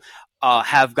people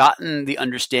have gotten the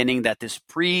understanding that this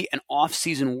pre and off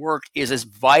season work is as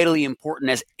vitally important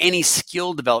as any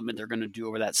skill development they're going to do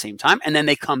over that same time. And then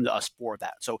they come to us for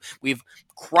that. So we've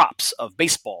crops of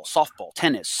baseball, softball,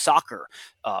 tennis, soccer,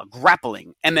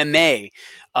 grappling, MMA,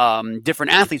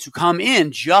 different athletes who come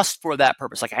in just for that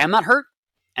purpose. Like, I am not hurt,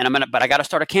 but I got to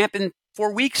start a camp in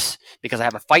 4 weeks because I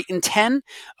have a fight in 10,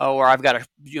 or I've got a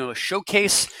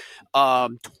showcase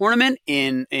tournament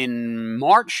in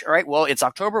March. All right, well, it's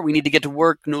October. We need to get to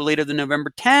work no later than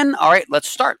November 10. All right, let's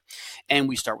start. And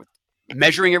we start with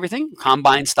measuring everything,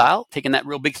 combine style, taking that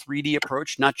real big 3D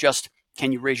approach, not just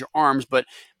can you raise your arms, but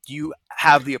do you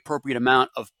have the appropriate amount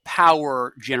of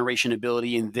power generation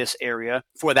ability in this area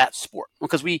for that sport?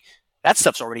 Because that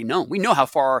stuff's already known. We know how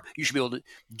far you should be able to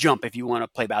jump if you want to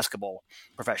play basketball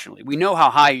professionally. We know how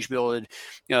high you should be able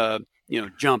to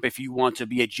jump if you want to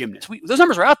be a gymnast. Those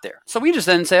numbers are out there. So we just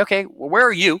then say, okay, well, where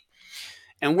are you?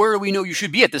 And where do we know you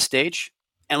should be at this stage?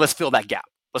 And let's fill that gap.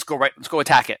 Let's go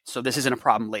attack it. So this isn't a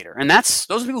problem later. And those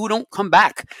are people who don't come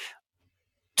back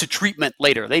to treatment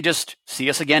later. They just see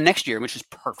us again next year, which is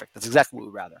perfect. That's exactly what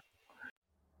we'd rather.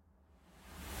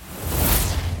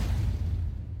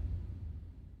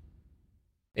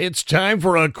 It's time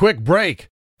for a quick break.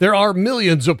 There are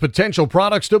millions of potential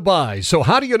products to buy, so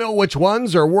how do you know which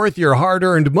ones are worth your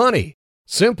hard-earned money?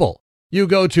 Simple. You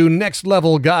go to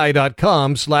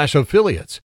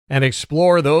nextlevelguy.com/affiliates and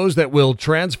explore those that will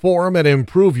transform and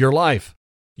improve your life.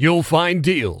 You'll find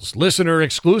deals, listener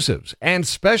exclusives, and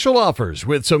special offers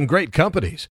with some great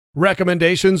companies.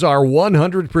 Recommendations are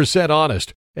 100%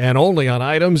 honest and only on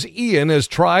items Ian has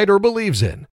tried or believes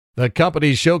in. The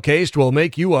companies showcased will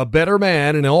make you a better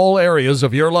man in all areas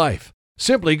of your life.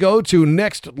 Simply go to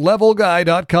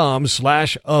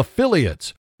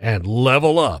nextlevelguy.com/affiliates and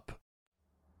level up.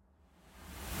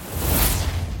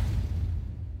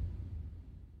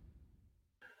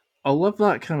 I love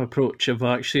that kind of approach of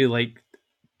actually like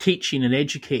teaching and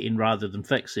educating rather than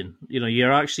fixing.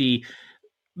 You're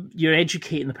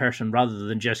educating the person rather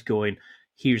than just going,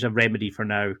 here's a remedy for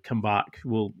now, come back,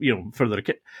 we'll, further.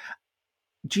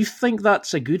 Do you think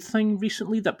that's a good thing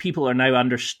recently, that people are now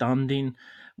understanding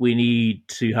we need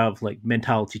to have like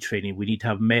mentality training, we need to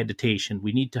have meditation,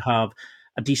 we need to have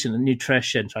a decent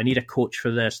nutrition, so I need a coach for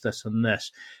this, and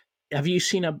this? Have you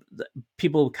seen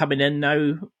people coming in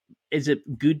now? Is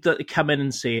it good that they come in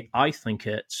and say, I think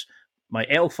it's my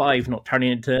L5 not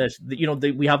turning into this?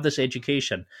 We have this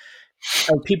education.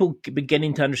 Are people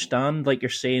beginning to understand, like you're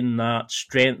saying, that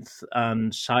strength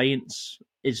and science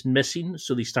is missing,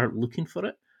 so they start looking for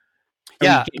it?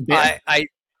 Yeah,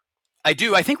 I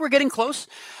do. I think we're getting close.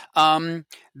 The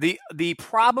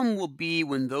problem will be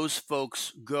when those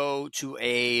folks go to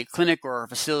a clinic or a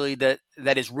facility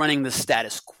that is running the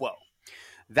status quo.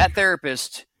 That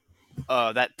therapist,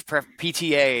 that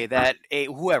PTA,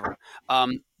 whoever,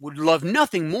 would love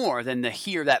nothing more than to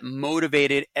hear that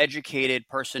motivated, educated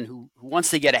person who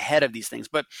wants to get ahead of these things.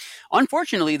 But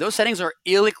unfortunately, those settings are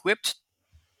ill-equipped,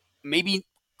 maybe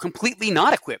completely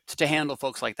not equipped to handle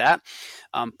folks like that,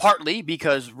 partly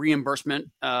because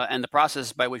reimbursement and the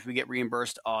process by which we get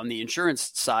reimbursed on the insurance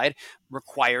side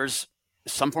requires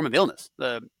some form of illness.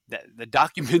 The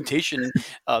documentation,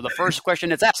 the first question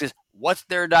that's asked is, what's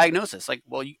their diagnosis? Like,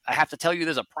 well, I have to tell you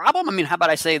there's a problem? I mean, how about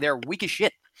I say they're weak as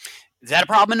shit? Is that a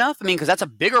problem enough? I mean, because that's a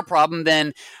bigger problem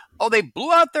than, they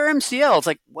blew out their MCL. It's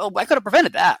like, well, I could have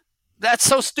prevented that. That's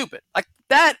so stupid. Like,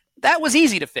 that was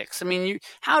easy to fix. I mean,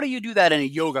 how do you do that in a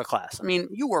yoga class? I mean,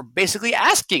 you were basically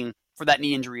asking for that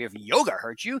knee injury if yoga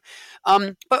hurt you.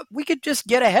 But we could just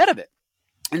get ahead of it.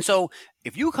 And so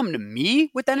if you come to me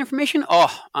with that information,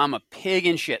 I'm a pig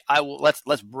in shit.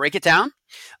 Let's break it down.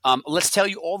 Let's tell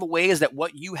you all the ways that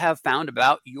what you have found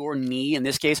about your knee in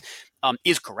this case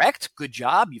is correct. Good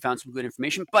job. You found some good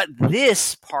information, but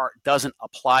this part doesn't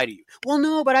apply to you. Well,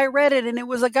 no, but I read it and it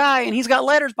was a guy and he's got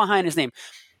letters behind his name.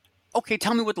 Okay,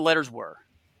 tell me what the letters were.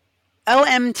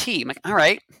 LMT. I'm like, all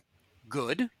right,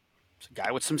 good. It's a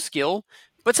guy with some skill,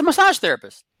 but it's a massage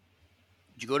therapist.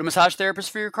 Did you go to a massage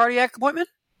therapist for your cardiac appointment?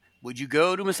 Would you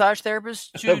go to a massage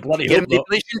therapist to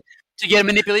get a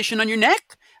manipulation on your neck?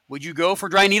 Would you go for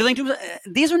dry needling?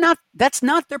 That's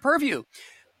not their purview.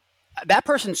 That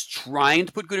person's trying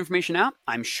to put good information out.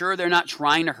 I'm sure they're not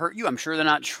trying to hurt you. I'm sure they're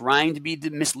not trying to be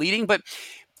misleading, but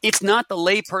it's not the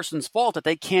layperson's fault that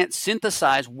they can't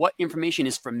synthesize what information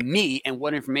is from me and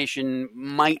what information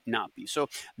might not be. So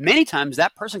many times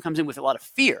that person comes in with a lot of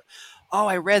fear. Oh,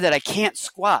 I read that I can't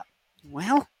squat.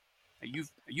 Well,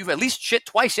 you've at least shit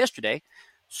twice yesterday,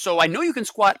 so I know you can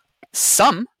squat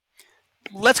some.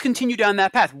 Let's continue down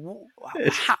that path.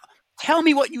 tell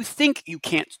me what you think you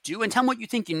can't do and tell me what you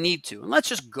think you need to. And let's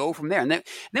just go from there. And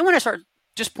then when I start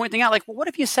just pointing out, like, well, what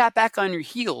if you sat back on your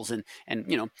heels and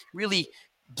really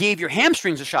gave your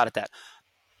hamstrings a shot at that?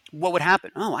 What would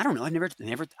happen? Oh, I don't know.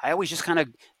 I always just kind of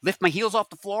lift my heels off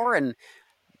the floor and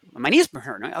my knees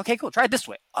hurt. Okay, cool. Try it this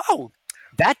way. Oh,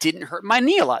 that didn't hurt my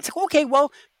knee a lot. It's like, okay,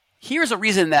 well, here's a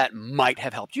reason that might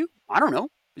have helped you. I don't know.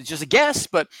 It's just a guess,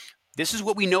 but this is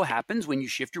what we know happens when you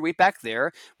shift your weight back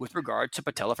there with regard to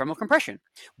patellofemoral compression.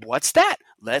 What's that?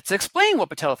 Let's explain what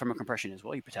patellofemoral compression is.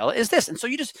 Well, your patella is this. And so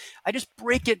I just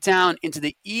break it down into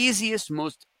the easiest,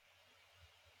 most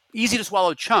easy to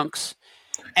swallow chunks,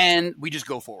 and we just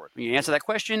go forward. When you answer that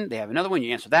question, they have another one,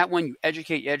 you answer that one, you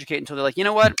educate until they're like, you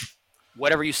know what?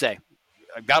 Whatever you say.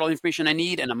 I've got all the information I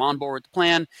need, and I'm on board with the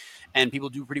plan, and people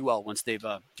do pretty well once they've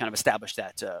kind of established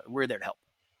that we're there to help.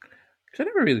 Because I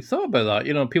never really thought about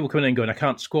that. People coming in and going, I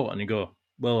can't squat, and you go,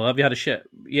 well, have you had a shit?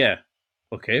 Yeah.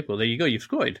 Okay, well, there you go, you've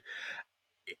squatted.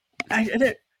 Is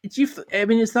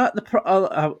that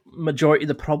the majority of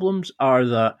the problems are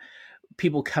that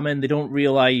people come in, they don't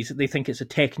realize, they think it's a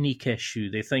technique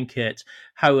issue. They think it's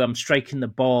how I'm striking the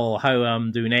ball, how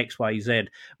I'm doing X, Y, Z,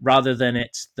 rather than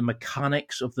it's the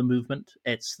mechanics of the movement.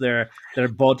 It's their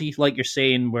body. Like you're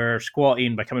saying, we're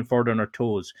squatting by coming forward on our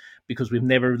toes because we've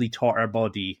never really taught our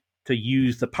body to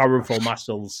use the powerful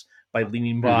muscles by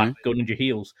leaning back, going into your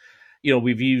heels.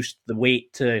 We've used the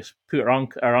weight to put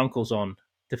our ankles on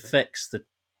to fix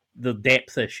the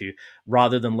depth issue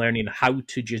rather than learning how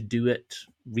to just do it,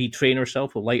 retrain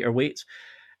ourselves with lighter weights.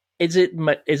 Is it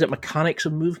mechanics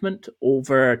of movement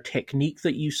over technique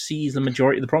that you see as the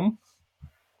majority of the problem?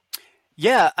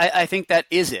 Yeah, I think that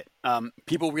is it.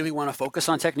 People really want to focus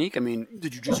on technique. I mean, the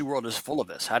jiu-jitsu world is full of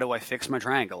this. How do I fix my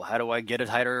triangle? How do I get a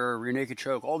tighter rear naked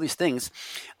choke? All these things.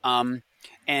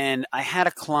 And I had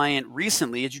a client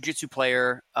recently, a jiu-jitsu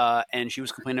player, and she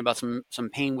was complaining about some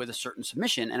pain with a certain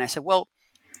submission. And I said, well,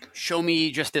 show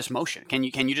me just this motion. Can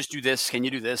you just do this? Can you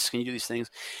do this? Can you do these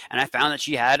things? And I found that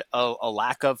she had a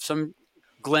lack of some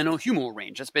glenohumeral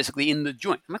range. That's basically in the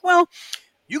joint. I'm like, well,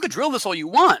 you could drill this all you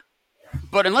want,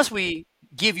 but unless we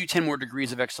give you 10 more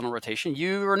degrees of external rotation,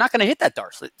 you are not going to hit that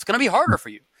dars. It's going to be harder for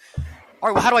you. All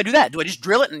right, well, how do I do that? Do I just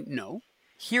drill it? No.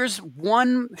 Here's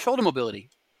one shoulder mobility.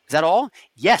 Is that all?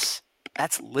 Yes.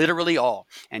 That's literally all.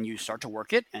 And you start to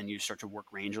work it, and you start to work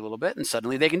range a little bit, and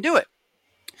suddenly they can do it.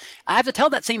 I have to tell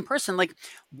that same person, like,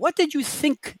 what did you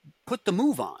think put the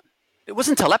move on? It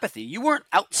wasn't telepathy. You weren't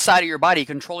outside of your body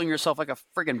controlling yourself like a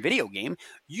friggin' video game.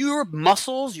 Your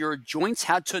muscles, your joints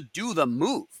had to do the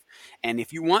move. And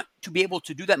if you want to be able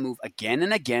to do that move again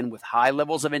and again with high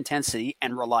levels of intensity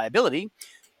and reliability,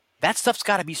 that stuff's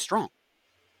got to be strong.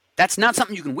 That's not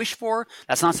something you can wish for.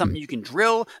 That's not something you can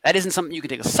drill. That isn't something you can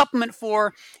take a supplement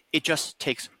for. It just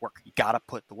takes work. You got to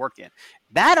put the work in.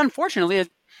 That, unfortunately,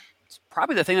 it's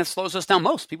probably the thing that slows us down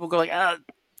most. People go like, it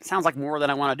sounds like more than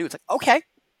I want to do. It's like, okay,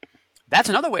 that's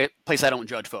another place I don't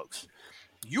judge folks.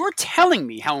 You're telling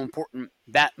me how important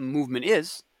that movement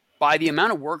is by the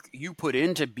amount of work you put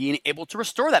into being able to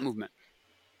restore that movement.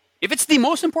 If it's the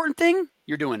most important thing,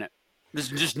 you're doing it. There's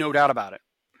just no doubt about it.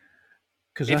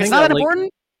 If it's not that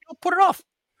important, you'll put it off.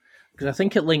 Because I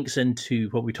think it links into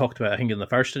what we talked about, I think, in the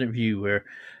first interview, where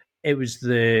it was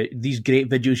these great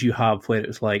videos you have where it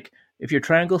was like, if your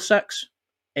triangle sucks,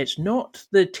 it's not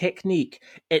the technique,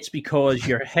 it's because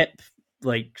your hip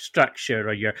structure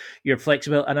or your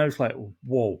flexibility. And I was like,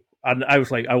 whoa. And I was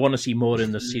like, I want to see more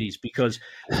in this series, because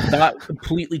that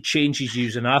completely changes you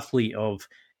as an athlete. Of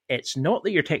it's not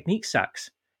that your technique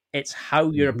sucks, it's how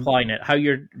you're applying it, how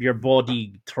your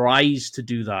body tries to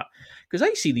do that. Because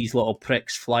I see these little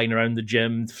pricks flying around the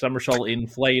gym, somersaulting,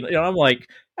 flying. I'm like,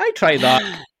 I try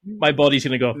that, my body's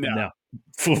going to go, no.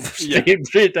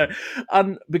 Straight down.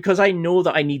 And because I know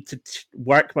that I need to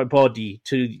work my body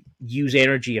to use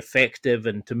energy effective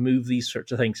and to move these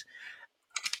sorts of things.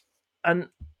 And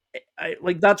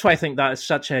that's why I think that is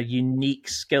such a unique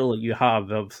skill that you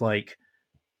have of like,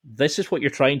 this is what you're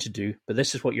trying to do, but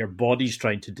this is what your body's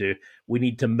trying to do. We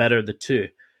need to mirror the two.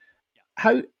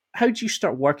 How do you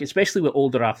start working, especially with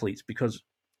older athletes? Because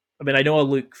I mean, I know I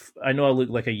look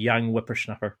like a young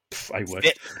whippersnapper. I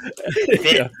wish.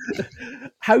 Yeah.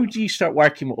 How do you start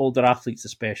working with older athletes,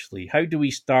 especially? How do we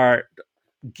start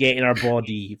getting our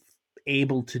body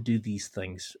able to do these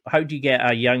things? How do you get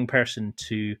a young person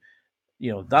to,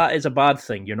 that is a bad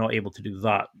thing. You're not able to do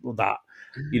that.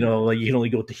 You can only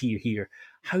go to here.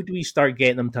 How do we start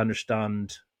getting them to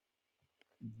understand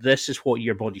this is what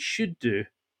your body should do?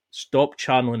 Stop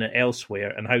channeling it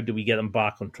elsewhere, and how do we get them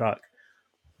back on track?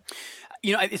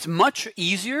 It's much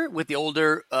easier with the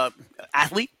older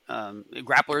athlete.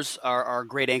 Grapplers are a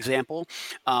great example.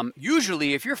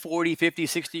 Usually, if you're 40, 50,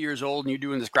 60 years old and you're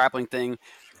doing this grappling thing,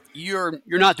 you're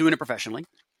not doing it professionally.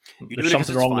 You're There's doing it something because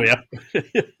it's wrong fun. with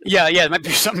you. Yeah, there might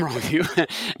be something wrong with you.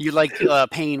 You like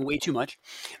pain way too much.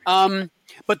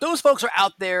 But those folks are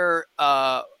out there,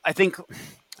 I think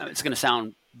it's going to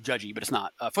sound judgy, but it's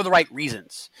not, for the right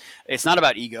reasons. It's not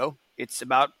about ego. It's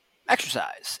about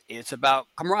exercise. It's about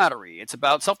camaraderie. It's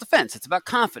about self-defense. It's about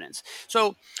confidence.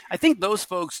 So I think those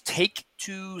folks take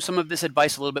to some of this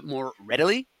advice a little bit more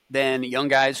readily than young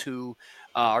guys who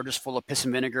are just full of piss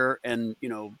and vinegar and,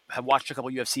 have watched a couple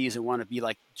UFCs and want to be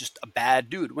like just a bad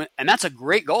dude. And that's a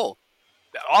great goal.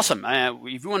 Awesome.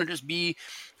 If you want to just be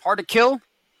hard to kill,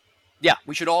 yeah,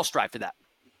 we should all strive for that.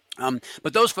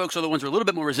 But those folks are the ones who are a little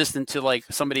bit more resistant to like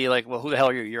somebody like, well, who the hell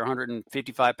are you? You're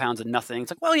 155 pounds and nothing.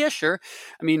 It's like, well, yeah, sure.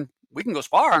 I mean, we can go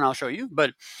spar and I'll show you.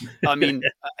 But I mean,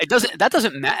 that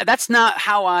doesn't matter. That's not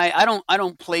how I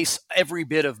don't place every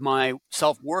bit of my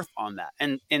self-worth on that.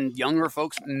 And younger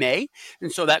folks may.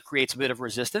 And so that creates a bit of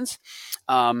resistance.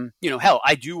 Hell,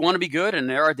 I do want to be good. And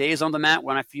there are days on the mat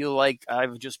when I feel like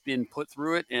I've just been put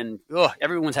through it. And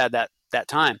everyone's had that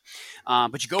time.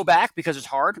 But you go back because it's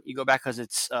hard. You go back because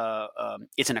it's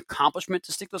an accomplishment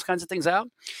to stick those kinds of things out.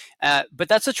 But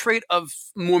that's a trait of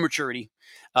more maturity.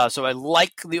 So I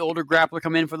like the older grappler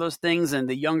come in for those things, and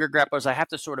the younger grapplers, I have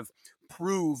to sort of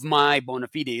prove my bona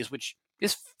fides, which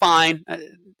is fine.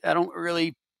 I don't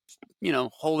really,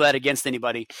 hold that against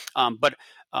anybody. But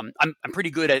I'm pretty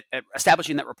good at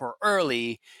establishing that rapport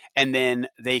early, and then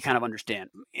they kind of understand.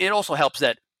 It also helps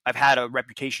that I've had a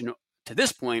reputation to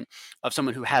this point of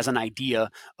someone who has an idea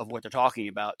of what they're talking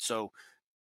about. So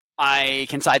I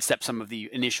can sidestep some of the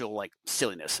initial like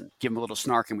silliness and give them a little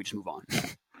snark and we just move on.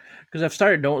 Because I've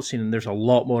started noticing there's a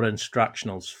lot more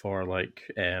instructionals for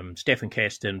like Stephen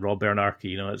Keston, Rob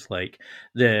Bernarchi. It's like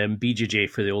the BJJ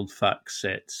for the old fucks.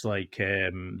 It's like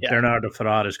Bernardo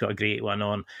Ferrara's got a great one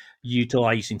on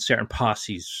utilizing certain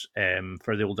passes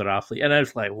for the older athlete. And I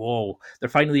was like, whoa, they're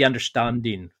finally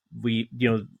understanding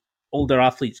older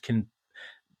athletes can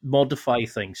modify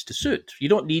things to suit. You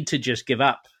don't need to just give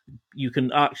up. You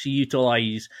can actually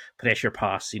utilize pressure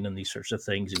passing and these sorts of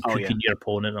things and cooking your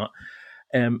opponent.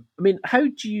 How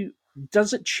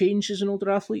does it change as an older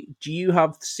athlete? Do you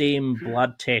have the same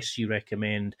blood tests you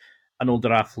recommend an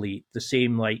older athlete? The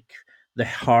same, like the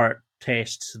heart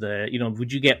tests,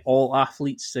 would you get all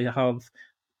athletes to have,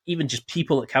 even just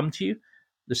people that come to you,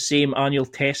 the same annual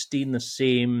testing, the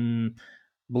same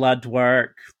blood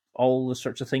work, all the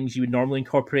sorts of things you would normally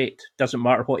incorporate? Doesn't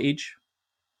matter what age?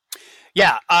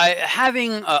 Yeah,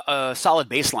 having a solid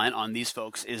baseline on these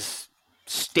folks is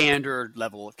standard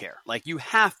level of care. Like you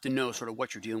have to know sort of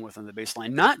what you're dealing with on the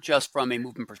baseline, not just from a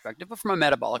movement perspective, but from a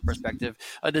metabolic perspective,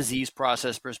 a disease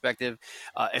process perspective.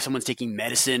 If someone's taking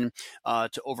medicine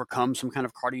to overcome some kind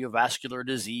of cardiovascular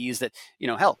disease that,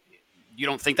 hell, you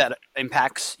don't think that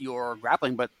impacts your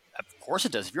grappling, but of course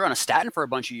it does. If you're on a statin for a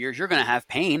bunch of years, you're going to have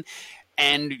pain.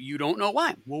 And you don't know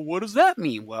why. Well, what does that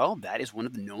mean? Well, that is one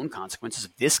of the known consequences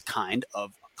of this kind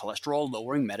of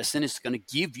cholesterol-lowering medicine. Is going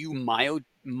to give you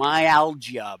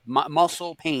myalgia,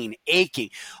 muscle pain, aching.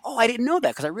 Oh, I didn't know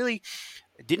that because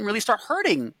it didn't really start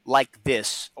hurting like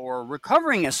this or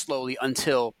recovering as slowly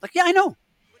until, yeah, I know.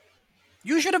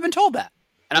 You should have been told that.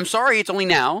 And I'm sorry it's only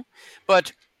now,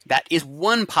 but that is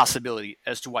one possibility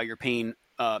as to why your pain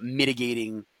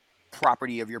mitigating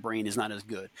property of your brain is not as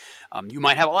good. You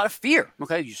might have a lot of fear.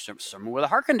 Okay, someone with a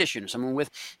heart condition, someone with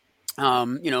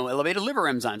elevated liver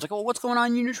enzymes. Like, well, what's going on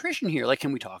in your nutrition here? Like,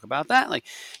 can we talk about that? Like,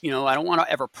 I don't want to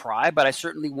ever pry, but I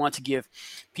certainly want to give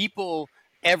people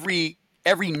every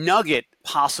nugget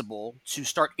possible to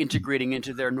start integrating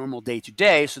into their normal day to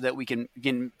day, so that we can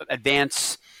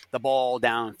advance the ball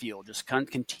downfield, just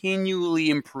continually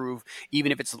improve,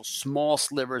 even if it's little small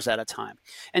slivers at a time.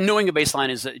 And knowing a baseline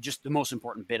is just the most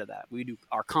important bit of that. We do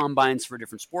our combines for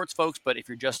different sports folks, but if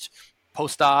you're just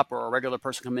post-op or a regular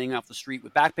person coming off the street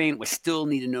with back pain, we still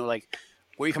need to know, like,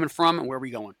 where you're coming from and where are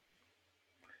we going.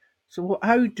 So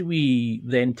how do we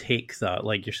then take that?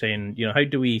 Like you're saying, how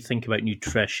do we think about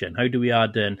nutrition? How do we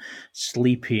add in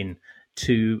sleeping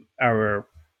to our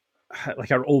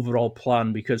overall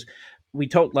plan? Because we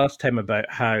talked last time about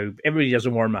how everybody does a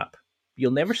warm-up.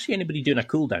 You'll never see anybody doing a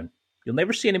cool-down. You'll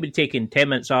never see anybody taking 10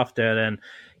 minutes after and,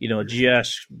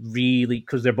 just really,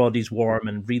 because their body's warm,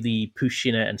 and really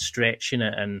pushing it and stretching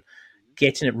it and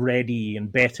getting it ready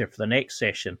and better for the next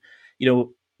session.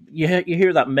 You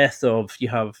hear that myth of you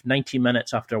have 90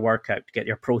 minutes after a workout to get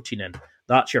your protein in.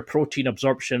 That's your protein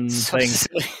absorption thing.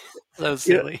 Silly. So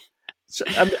silly. So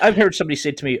I've heard somebody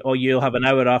say to me, "Oh, you'll have an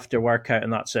hour after workout,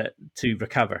 and that's it to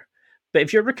recover." But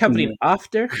if you're recovering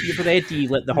after you've already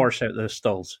let the horse out of the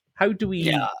stalls, how do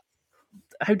we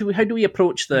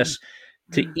approach this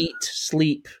to eat,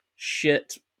 sleep,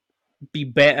 shit, be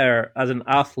better as an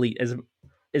athlete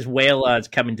as well as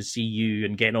coming to see you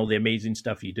and getting all the amazing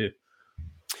stuff you do?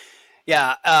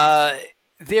 Yeah,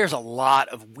 there's a lot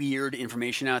of weird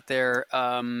information out there.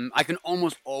 I can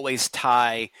almost always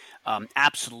tie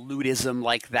absolutism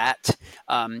like that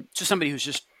to somebody who's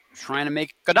just trying to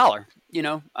make a dollar. If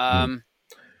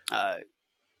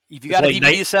you got a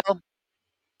DVD to sell,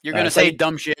 you're going to say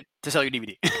dumb shit to sell your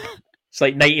DVD. It's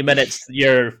like 90 minutes,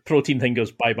 your protein thing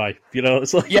goes bye-bye.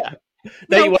 It's like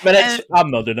 91 minutes,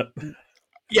 I'm not doing it.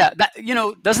 Yeah,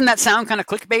 doesn't that sound kind of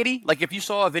clickbaity? Like if you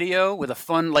saw a video with a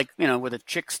fun, with a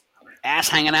chick's ass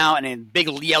hanging out and in big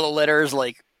yellow letters,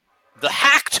 like the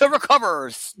hack to recover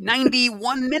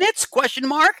 91 minutes ?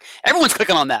 Everyone's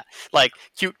clicking on that. Like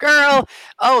cute girl.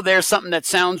 Oh, there's something that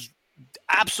sounds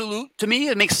absolute to me.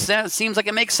 It makes sense. Seems like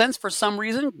it makes sense for some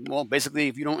reason. Well, basically,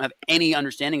 if you don't have any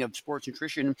understanding of sports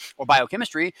nutrition or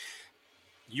biochemistry,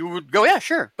 you would go, yeah,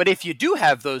 sure. But if you do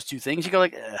have those two things, you go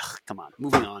like, ugh, come on,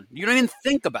 moving on. You don't even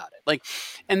think about it.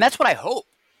 And that's what I hope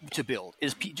to build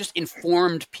is just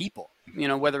informed people.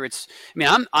 Whether it's,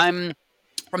 I'm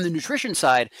from the nutrition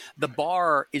side, the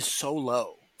bar is so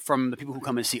low from the people who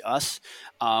come and see us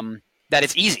that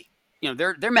it's easy.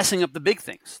 They're messing up the big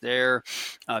things. They're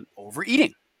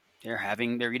overeating.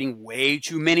 They're eating way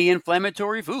too many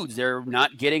inflammatory foods. They're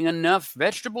not getting enough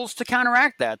vegetables to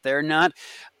counteract that. They're not,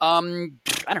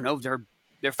 they're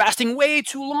fasting way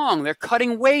too long. They're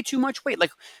cutting way too much weight,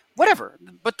 like whatever.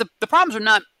 But the problems are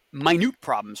not minute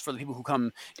problems for the people who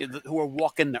come, who are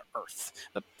walking the earth.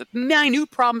 The minute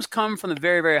problems come from the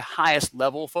very, very highest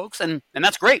level, folks. And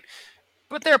that's great.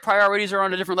 But their priorities are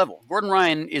on a different level. Gordon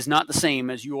Ryan is not the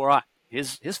same as you or I.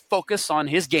 His focus on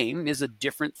his game is a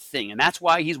different thing, and that's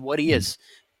why he's what he is,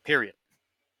 period.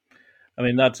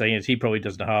 That thing is he probably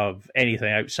doesn't have anything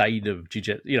outside of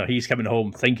jiu-jitsu. He's coming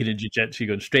home thinking in jiu-jitsu,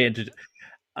 going straight into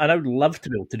and I would love to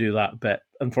be able to do that, but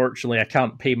unfortunately I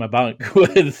can't pay my bank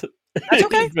with that's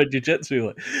okay.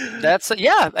 jiu-jitsu. And that's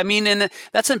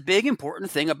a big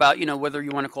important thing about, whether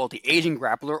you want to call it the aging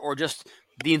grappler or just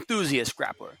the enthusiast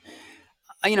grappler.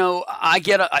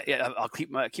 I'll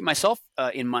keep myself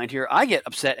in mind here. I get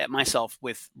upset at myself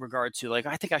with regard to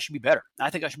I think I should be better. I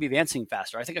think I should be advancing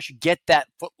faster. I think I should get that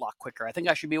foot lock quicker. I think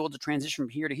I should be able to transition from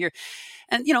here to here.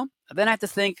 And, then I have to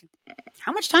think,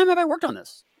 how much time have I worked on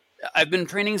this? I've been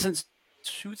training since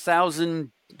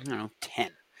 2010.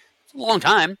 It's a long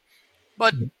time,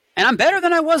 and I'm better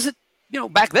than I was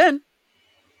back then.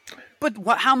 But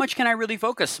how much can I really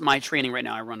focus my training right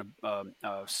now? I run a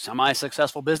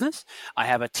semi-successful business. I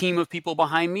have a team of people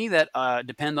behind me that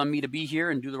depend on me to be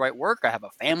here and do the right work. I have a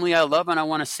family I love and I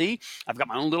want to see. I've got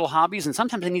my own little hobbies, and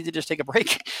sometimes I need to just take a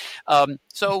break.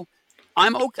 So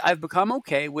I'm okay. I've become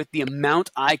okay with the amount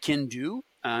I can do.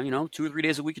 2 or 3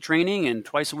 days a week of training and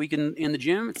twice a week in the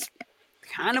gym. It's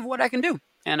kind of what I can do.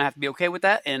 And I have to be okay with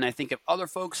that. And I think if other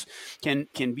folks can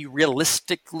be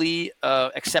realistically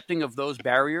accepting of those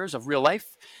barriers of real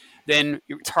life, then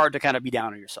it's hard to kind of be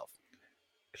down on yourself.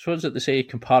 So what is it they say?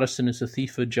 Comparison is the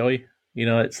thief of joy.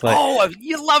 It's like... Oh,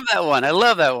 you love that one. I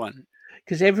love that one.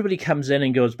 Because everybody comes in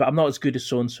and goes, but I'm not as good as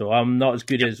so-and-so. I'm not as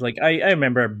good as... I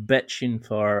remember bitching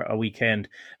for a weekend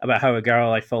about how a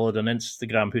girl I followed on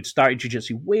Instagram who'd started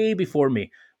jiu-jitsu way before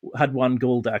me had won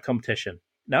gold at a competition.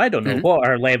 Now, I don't know what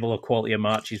her level of quality of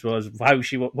matches was,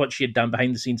 what she had done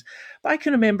behind the scenes, but I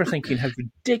can remember thinking how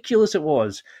ridiculous it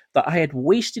was that I had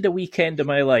wasted a weekend of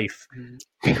my life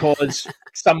because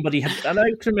somebody had, and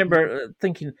I can remember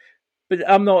thinking, but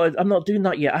I'm not doing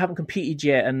that yet. I haven't competed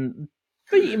yet, and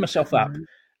beating myself up.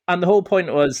 And the whole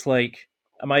point was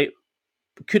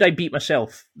could I beat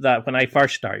myself that when I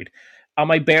first started?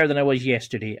 Am I better than I was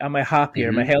yesterday? Am I happier?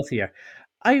 Am I healthier?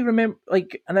 I remember,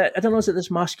 and I don't know, is it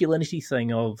this masculinity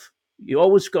thing of you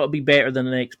always got to be better than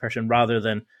the next person rather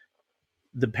than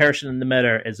the person in the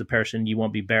mirror is the person you want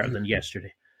to be better than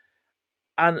yesterday.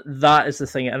 And that is the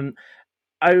thing. And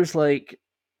I was like,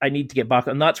 I need to get back.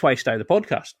 And that's why I started the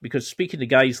podcast, because speaking to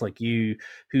guys like you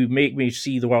who make me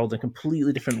see the world in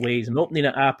completely different ways and opening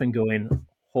it up and going,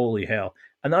 holy hell.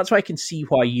 And that's why I can see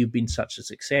why you've been such a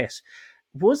success.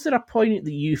 Was there a point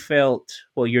that you felt,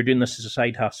 well, you're doing this as a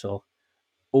side hustle,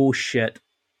 oh shit,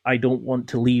 I don't want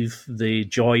to leave the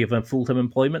joy of a full-time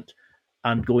employment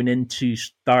and going into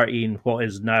starting what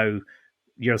is now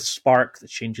your spark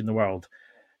that's changing the world?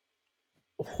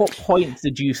 What point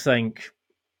did you think,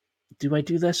 do I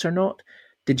do this or not?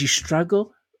 Did you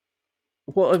struggle?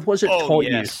 What was it taught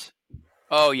yes. you?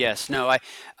 Oh yes, no.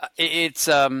 It's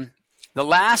the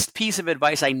last piece of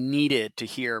advice I needed to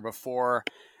hear before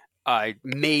I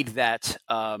made that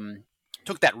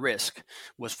took that risk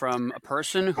was from a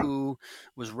person who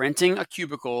was renting a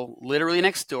cubicle literally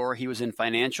next door. He was in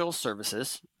financial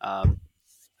services.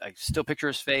 I still picture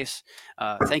his face.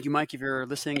 Thank you, Mike. If you're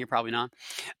listening, you're probably not.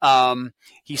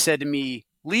 He said to me,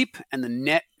 "Leap, and the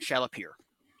net shall appear."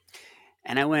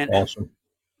 And I went, Awesome.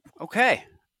 "Okay."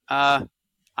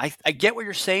 I get what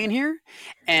you're saying here,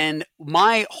 and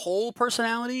my whole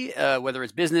personality, whether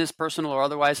it's business, personal, or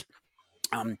otherwise,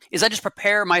 is I just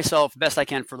prepare myself best I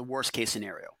can for the worst case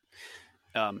scenario.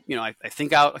 I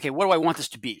think out, okay, what do I want this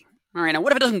to be? All right, now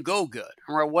what if it doesn't go good?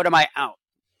 Or what am I out?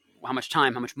 How much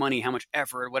time, how much money, how much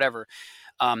effort, whatever.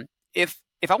 If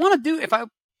I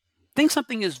think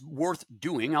something is worth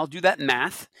doing, I'll do that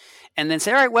math, and then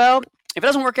say, all right, well, if it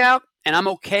doesn't work out and I'm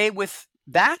okay with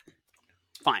that,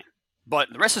 fine.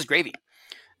 But the rest is gravy.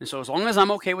 And so as long as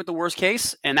I'm okay with the worst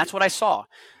case, and that's what I saw,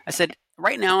 I said,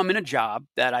 right now I'm in a job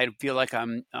that I feel like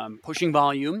I'm pushing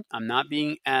volume. I'm not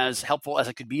being as helpful as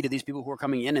I could be to these people who are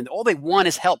coming in, and all they want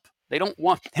is help. They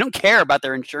don't care about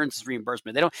their insurance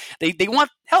reimbursement. They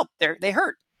want help. They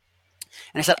hurt.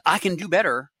 And I said, I can do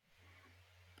better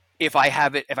if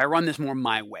I run this more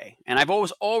my way. And I've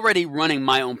already running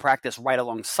my own practice right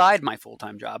alongside my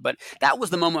full-time job. But that was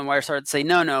the moment where I started to say,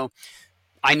 no,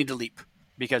 I need to leap,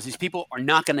 because these people are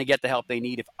not going to get the help they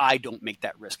need if I don't make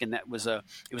that risk. And it was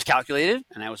calculated,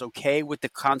 and I was okay with the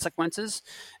consequences.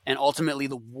 And ultimately,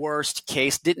 the worst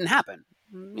case didn't happen.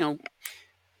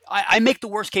 I make the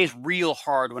worst case real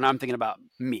hard when I'm thinking about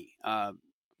me.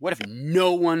 What if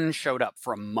no one showed up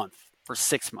for a month, for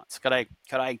 6 months? Could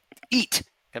I eat?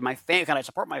 Can I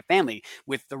support my family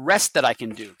with the rest that I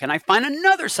can do? Can I find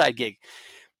another side gig?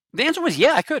 The answer was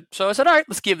yeah, I could. So I said, all right,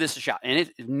 let's give this a shot. And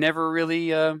it never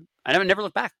really, I never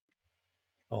looked back.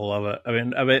 I love it.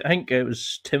 I think it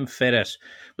was Tim Ferriss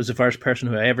was the first person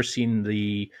who I ever seen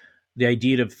the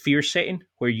idea of fear setting,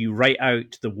 where you write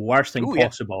out the worst thing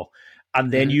possible,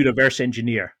 and then you reverse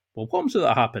engineer. Well, what was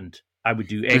that happened? I would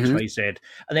do X, Y, Z,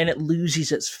 and then it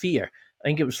loses its fear. I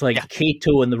think it was like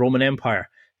Cato in the Roman Empire.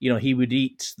 He would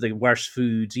eat the worst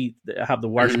foods, have the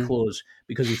worst clothes,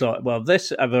 because he thought, well,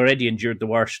 this, I've already endured the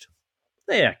worst.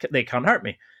 They can't hurt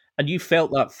me. And you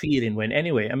felt that fear and went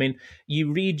anyway. I mean,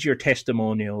 you read your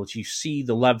testimonials, you see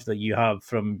the love that you have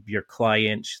from your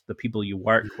clients, the people you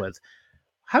work with.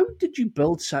 How did you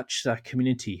build such a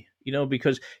community?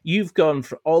 Because you've gone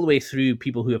all the way through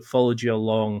people who have followed you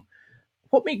along.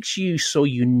 What makes you so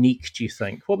unique, do you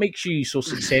think? What makes you so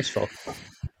successful?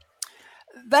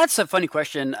 That's a funny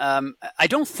question. I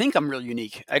don't think I'm real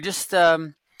unique. I just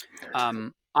I'm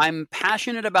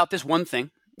passionate about this one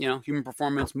thing, human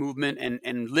performance, movement,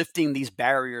 and lifting these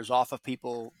barriers off of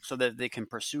people so that they can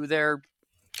pursue their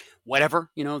whatever,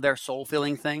 their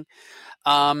soul-filling thing.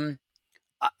 I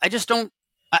just don't.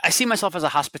 I see myself as a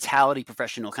hospitality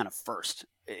professional, kind of first.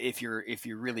 If you're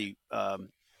really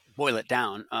boil it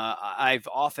down, I've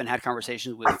often had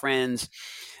conversations with friends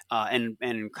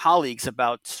and colleagues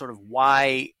about sort of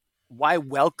why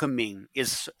welcoming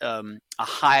is a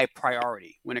high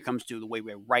priority when it comes to the way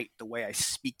we write, the way I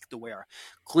speak, the way our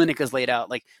clinic is laid out.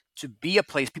 Like, to be a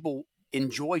place people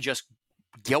enjoy just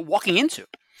walking into.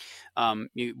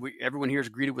 Everyone here is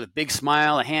greeted with a big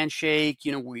smile, a handshake.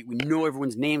 We know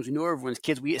everyone's names, we know everyone's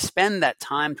kids. We spend that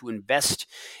time to invest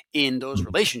in those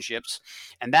relationships,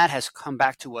 and that has come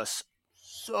back to us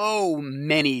so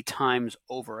many times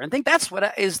over. I think that's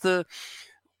what is the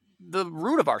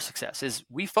root of our success. Is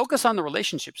we focus on the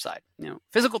relationship side.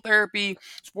 Physical therapy,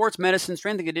 sports medicine,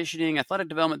 strength and conditioning, athletic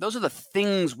development. Those are the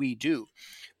things we do,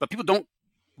 but people don't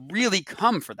really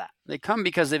come for that. They come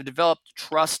because they've developed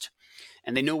trust,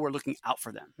 and they know we're looking out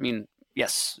for them. I mean,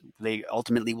 yes, they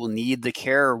ultimately will need the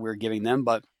care we're giving them,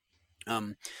 but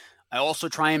I also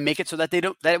try and make it so that they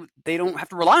don't have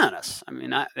to rely on us. I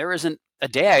mean, there isn't a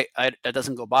day that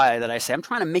doesn't go by that I say, I'm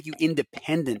trying to make you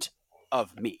independent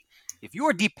of me. If you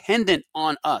are dependent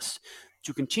on us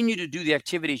to continue to do the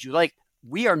activities you like,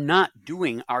 we are not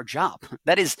doing our job.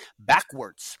 That is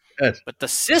backwards. Yes. But the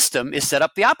system is set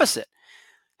up the opposite.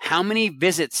 How many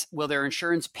visits will their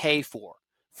insurance pay for?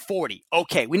 40.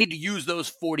 Okay, we need to use those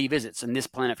 40 visits in this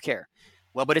plan of care.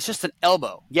 Well, but it's just an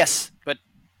elbow. Yes, but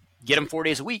get them 4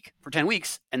 days a week for 10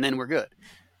 weeks, and then we're good.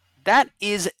 That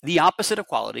is the opposite of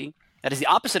quality. That is the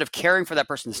opposite of caring for that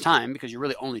person's time, because you're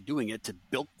really only doing it to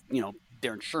build,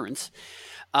 their insurance.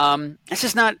 It's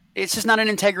just not an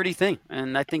integrity thing.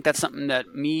 And I think that's something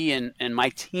that me and my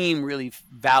team really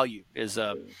value, is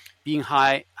being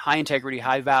high integrity,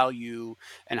 high value,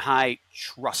 and high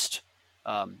trust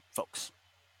folks.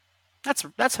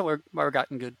 That's how we're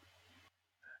gotten good.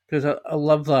 Because I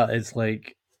love that. It's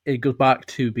like it goes back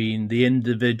to being the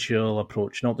individual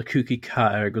approach, not the cookie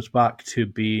cutter. It goes back to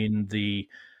being the,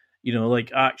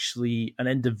 like actually an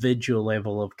individual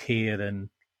level of care and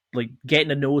like getting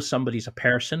to know somebody as a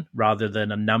person rather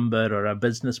than a number or a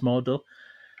business model.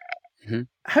 Mm-hmm.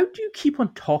 How do you keep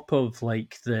on top of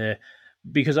like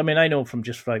because I mean, I know from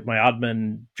just like my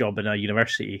admin job in a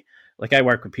university, like I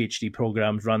work with PhD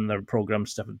programs, run their program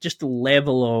stuff, just the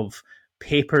level of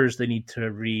papers they need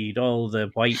to read, all the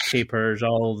white papers,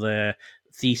 all the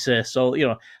thesis, how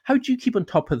do you keep on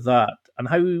top of that? And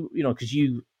how, because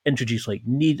you introduce like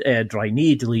dry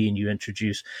needling, you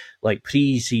introduce like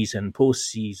pre-season,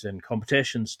 post-season,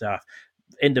 competition stuff,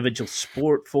 individual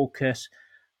sport focus.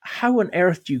 How on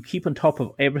earth do you keep on top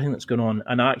of everything that's going on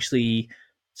and actually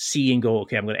see and go,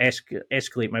 okay, I'm going to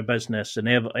escalate my business and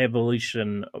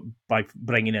evolution by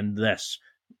bringing in this,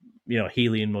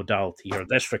 healing modality or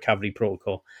this recovery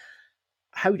protocol?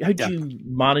 How do Yeah. you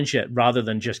manage it rather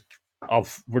than just,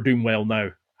 we're doing well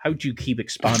now? How do you keep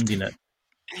expanding it?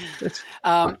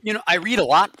 I read a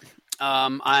lot.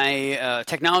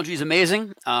 Technology is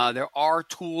amazing. There are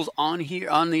tools on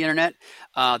the internet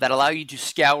that allow you to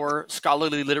scour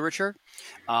scholarly literature.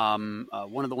 One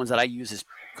of the ones that I use is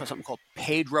something called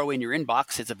Pedro in your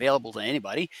inbox. It's available to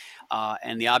anybody,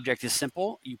 and the object is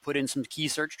simple. You put in some key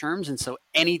search terms, and so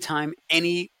anytime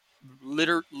any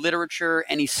literature,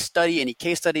 any study, any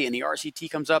case study, any RCT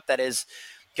comes up that has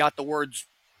got the words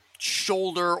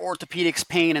shoulder orthopedics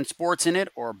pain and sports in it,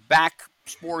 or back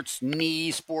sports,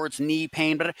 knee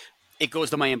pain, but it goes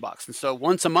to my inbox. And so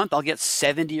once a month, I'll get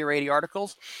 70 or 80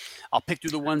 articles. I'll pick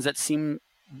through the ones that seem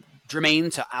germane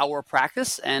to our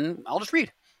practice, and I'll just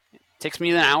read. It takes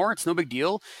me an hour. It's no big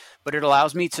deal, but it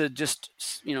allows me to just,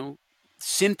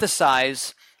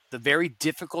 synthesize the very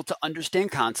difficult to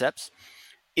understand concepts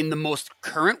in the most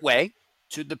current way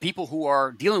to the people who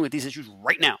are dealing with these issues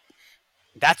right now.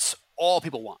 That's all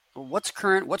people want. What's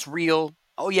current? What's real?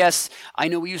 Oh, yes, I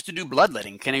know we used to do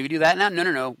bloodletting. Can we do that now?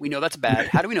 No. We know that's bad.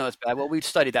 How do we know that's bad? Well, we've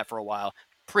studied that for a while.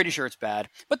 Pretty sure it's bad.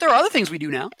 But there are other things we do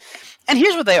now. And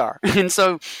here's what they are. And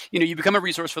so, you become a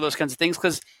resource for those kinds of things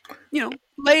because,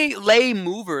 lay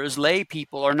movers, lay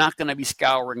people are not going to be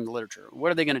scouring the literature.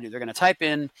 What are they going to do? They're going to type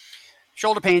in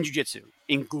shoulder pain jiu-jitsu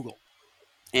in Google.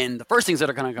 And the first things that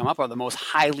are going to come up are the most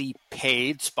highly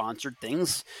paid, sponsored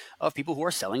things of people who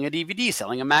are selling a DVD,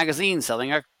 selling a magazine,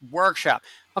 selling a workshop.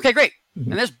 Okay, great.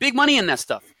 And there's big money in that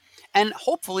stuff. And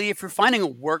hopefully, if you're finding a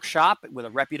workshop with a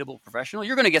reputable professional,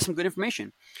 you're going to get some good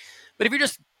information. But if you're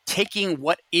just taking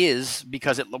what is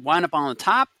because it wound up on the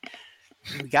top,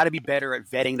 we got to be better at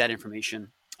vetting that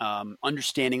information,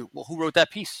 understanding, well, who wrote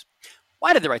that piece?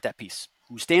 Why did they write that piece?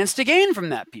 Who stands to gain from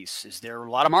that piece? Is there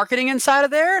a lot of marketing inside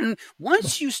of there? And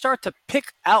once you start to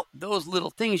pick out those little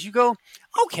things, you go,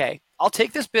 okay, I'll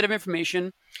take this bit of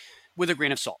information with a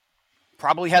grain of salt.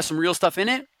 Probably has some real stuff in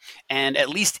it. And at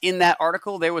least in that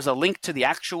article, there was a link to the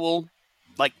actual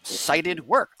cited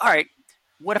work. All right,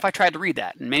 what if I tried to read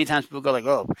that? And many times people go like,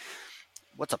 oh,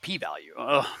 what's a p-value?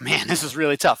 Oh, man, this is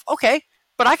really tough. Okay,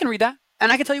 but I can read that.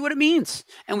 And I can tell you what it means.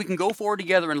 And we can go forward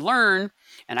together and learn.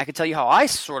 And I can tell you how I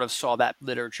sort of saw that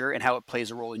literature and how it plays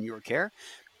a role in your care.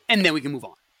 And then we can move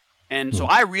on. And so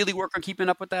I really work on keeping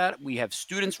up with that. We have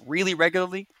students really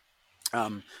regularly,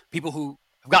 people who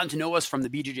have gotten to know us from the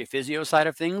BJJ physio side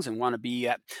of things and want to be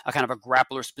a kind of a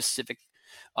grappler specific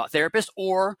therapist,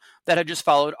 or that have just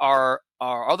followed our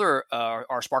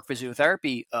Spark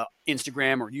Physiotherapy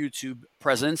Instagram or YouTube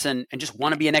presence and just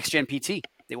want to be an next gen PT.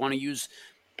 They want to use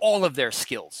all of their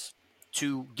skills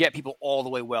to get people all the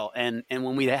way well. And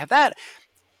when we have that,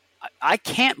 I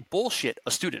can't bullshit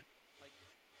a student.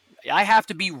 I have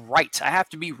to be right. I have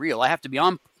to be real. I have to be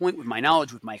on point with my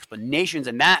knowledge, with my explanations,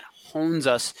 and that hones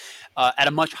us at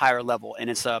a much higher level. And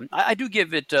it's I do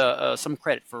give it some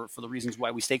credit for the reasons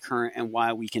why we stay current and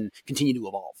why we can continue to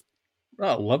evolve. Oh,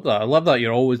 I love that. I love that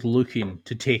you're always looking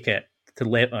to take it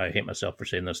to I hate myself for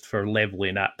saying this, for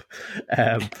leveling up.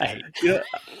 And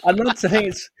that's the thing.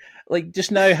 It's like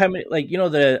just now, how many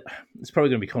it's probably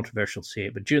going to be controversial to say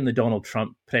it, but during the Donald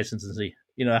Trump presidency,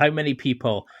 how many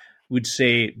people would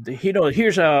say,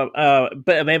 here's a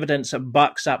bit of evidence that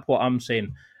backs up what I'm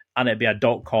saying, and it'd be a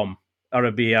 .com or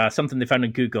it'd be something they found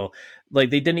on Google. Like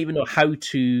they didn't even know how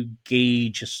to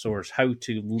gauge a source, how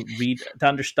to read, to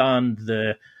understand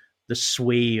the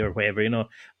sway or whatever, And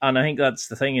I think that's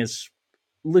the thing is,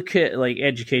 look at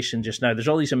education just now. There's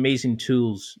all these amazing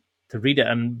tools to read it,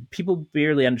 and people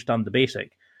barely understand the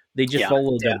basic. They just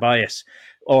follow their bias.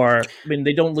 Or,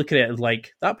 they don't look at it as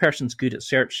that person's good at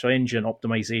search engine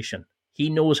optimization. He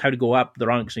knows how to go up the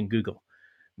ranks in Google,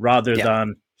 rather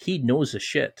than he knows the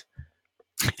shit.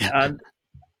 And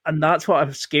that's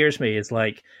what scares me, is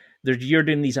like, you're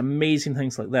doing these amazing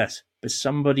things like this, but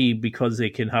somebody, because they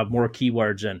can have more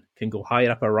keywords in, can go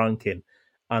higher up a ranking,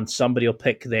 and somebody will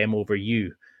pick them over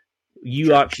you.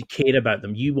 You actually care about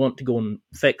them. You want to go and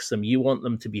fix them. You want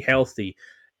them to be healthy,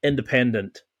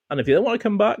 independent. And if they don't want to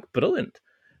come back, brilliant.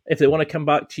 If they want to come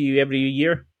back to you every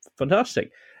year,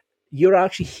 fantastic. You're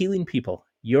actually healing people.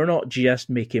 You're not just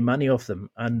making money off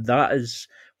them. And that is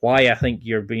why I think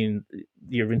you're being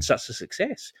such a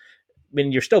success. I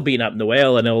mean, you're still beating up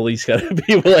Noel and all these kind of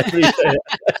people.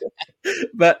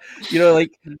 But,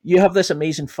 like, you have this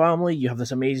amazing family, you have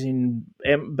this amazing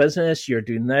business, you're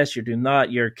doing this, you're doing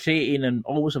that, you're creating and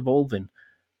always evolving.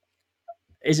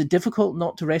 Is it difficult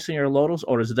not to rest on your laurels,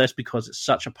 or is this because it's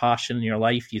such a passion in your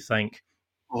life, you think,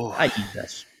 I need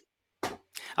this?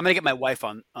 I'm going to get my wife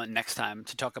on next time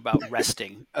to talk about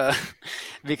resting,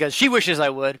 because she wishes I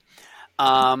would.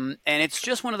 And it's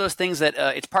just one of those things that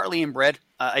it's partly inbred.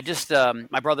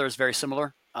 My brother is very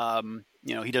similar.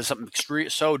 He does something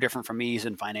so different from me. He's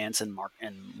in finance and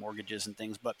mortgages and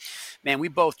things. But, man, we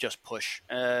both just push.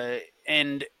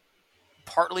 And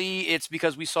partly it's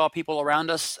because we saw people around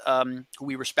us who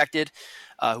we respected,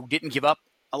 who didn't give up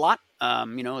a lot.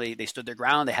 They stood their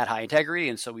ground. They had high integrity.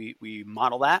 And so we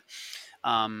model that.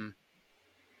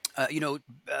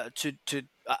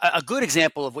 A good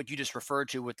example of what you just referred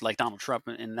to with like Donald Trump,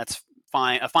 and that's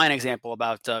a fine example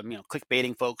about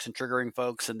clickbaiting folks and triggering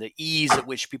folks, and the ease at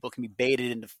which people can be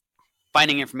baited into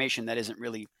finding information that isn't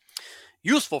really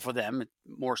useful for them, it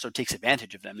more so takes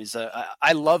advantage of them.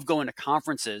 I love going to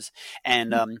conferences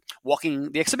and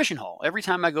walking the exhibition hall. Every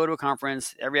time I go to a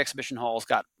conference, every exhibition hall's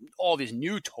got all these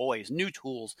new toys, new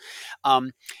tools.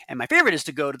 And my favorite is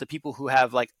to go to the people who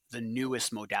have like the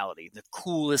newest modality, the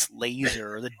coolest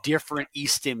laser, the different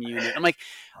eStim unit. I'm like,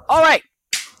 all right,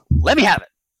 let me have it.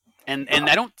 And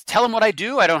I don't tell them what I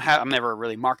do. I'm never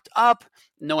really marked up.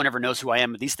 No one ever knows who I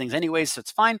am with these things anyway, so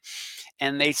it's fine.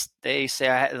 And they say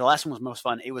the last one was most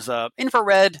fun. It was a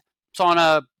infrared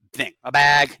sauna thing, a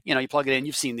bag. You plug it in.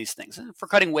 You've seen these things for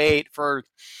cutting weight, for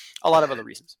a lot of other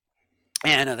reasons.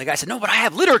 And the guy said, "No, but I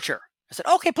have literature." I said,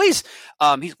 "Okay, please."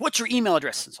 What's your email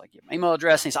address? And so I give my email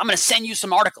address, and he said, "I'm going to send you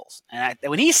some articles." And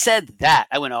when he said that,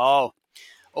 I went, "Oh,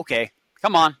 okay,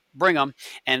 come on, bring them."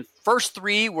 And first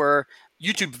 3 were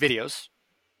YouTube videos.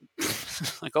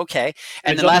 Like, okay.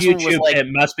 And the last YouTube, one was like, it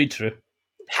must be true.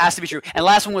 Has to be true. And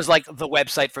last one was like the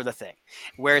website for the thing,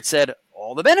 where it said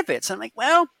all the benefits. I'm like,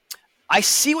 well, I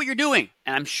see what you're doing,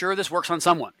 and I'm sure this works on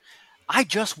someone. I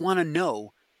just want to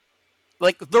know,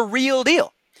 like, the real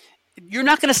deal. You're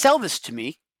not going to sell this to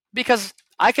me because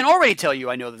I can already tell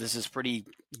you I know that this is pretty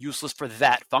useless for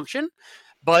that function.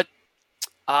 But,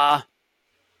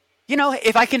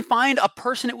 if I can find a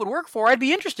person it would work for, I'd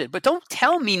be interested. But don't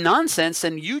tell me nonsense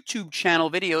and YouTube channel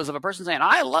videos of a person saying,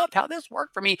 I loved how this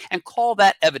worked for me, and call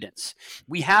that evidence.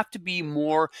 We have to be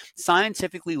more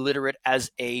scientifically literate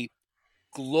as a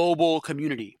global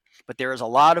community. But there is a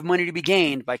lot of money to be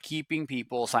gained by keeping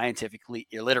people scientifically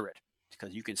illiterate,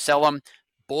 because you can sell them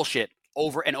bullshit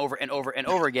over and over and over and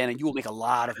over again, and you will make a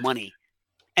lot of money.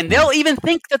 And they'll even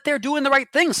think that they're doing the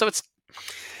right thing. So it's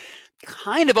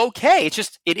kind of okay. It's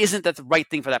just, it isn't the right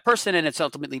thing for that person, and it's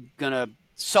ultimately going to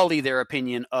sully their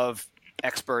opinion of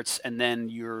experts, and then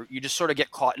you just sort of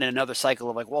get caught in another cycle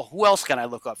of like, well, who else can I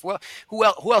look up? Well, who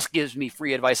else gives me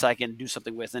free advice I can do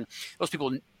something with? And those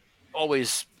people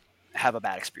always have a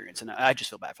bad experience, and I just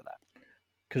feel bad for that.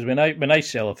 Because when I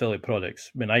sell affiliate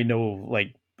products, I know,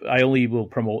 like, I only will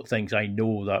promote things I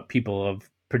know that people have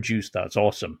produced that's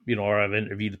awesome, or I've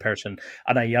interviewed the person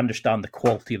and I understand the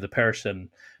quality of the person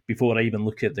before I even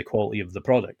look at the quality of the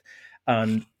product.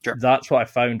 And sure, that's what I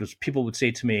found was people would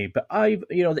say to me, but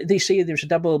they say there's a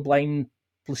double-blind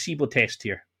placebo test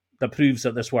here that proves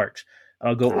that this works. And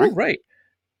I'll go, oh, right.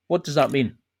 What does that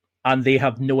mean? And they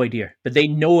have no idea, but they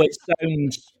know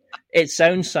it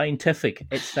sounds scientific.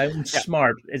 It sounds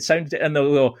smart. It sounds, and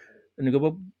they'll go,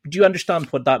 well, do you understand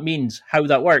what that means? How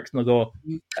that works? And they'll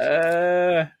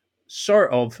go,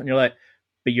 sort of. And you're like,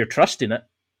 but you're trusting it.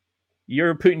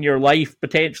 You're putting your life,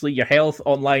 potentially your health,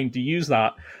 online to use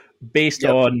that based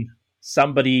on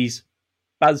somebody's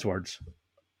buzzwords.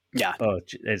 Yeah. Oh,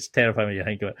 it's terrifying when you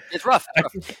think of it. It's rough.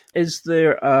 Is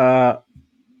there a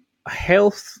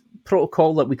health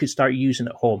protocol that we could start using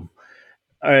at home?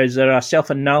 Or is there a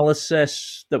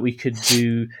self-analysis that we could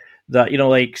do that,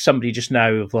 like somebody just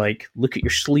now of like, look at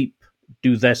your sleep,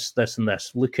 do this, this, and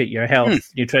this. Look at your health,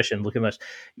 nutrition, look at this.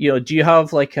 Do you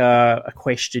have like a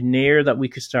questionnaire that we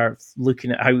could start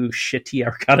looking at how shitty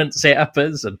our current setup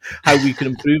is and how we can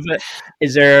improve it?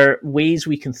 Is there ways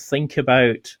we can think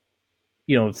about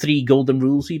 3 golden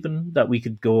rules even that we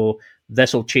could go,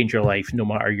 this will change your life no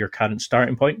matter your current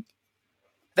starting point?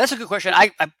 That's a good question.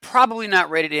 I'm probably not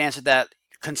ready to answer that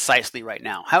concisely right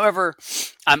now. However,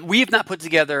 we have not put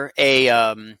together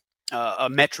a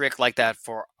metric like that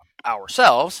for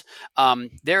ourselves.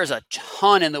 There's a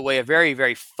ton in the way of very,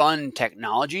 very fun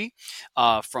technology,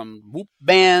 from Whoop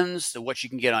bands to what you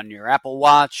can get on your Apple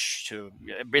Watch to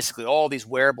basically all these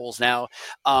wearables now,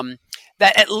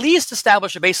 that at least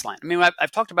establish a baseline. I mean,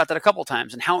 I've talked about that a couple of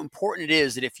times and how important it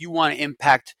is that if you want to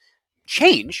impact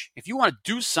change, if you want to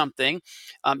do something,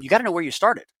 you got to know where you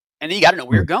started, and then you got to know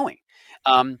where you're going.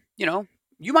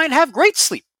 You might have great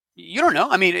sleep. You don't know.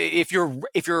 I mean, if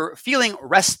you're feeling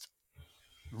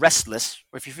restless,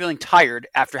 or if you're feeling tired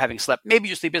after having slept, maybe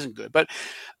your sleep isn't good. But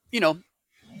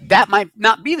that might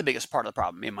not be the biggest part of the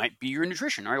problem. It might be your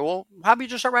nutrition. All right. Well, how about you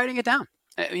just start writing it down?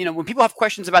 When people have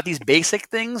questions about these basic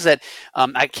things that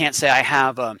I can't say I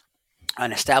have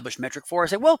an established metric for, I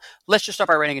say, well, let's just start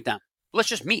by writing it down. Let's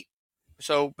just meet.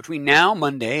 So between now,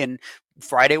 Monday, and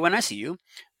Friday when I see you,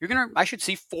 I should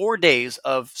see 4 days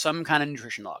of some kind of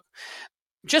nutrition log.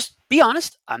 Just be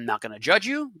honest. I'm not going to judge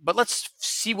you, but let's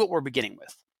see what we're beginning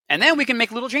with. And then we can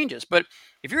make little changes. But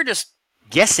if you're just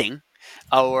guessing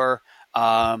or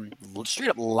straight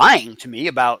up lying to me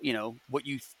about, what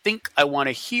you think I want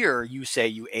to hear you say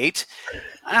you ate,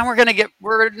 and we're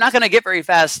not going to get very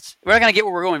fast. We're not going to get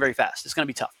where we're going very fast. It's going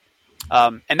to be tough.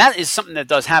 And that is something that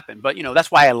does happen. But,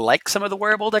 that's why I like some of the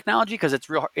wearable technology, because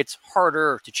it's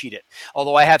harder to cheat it.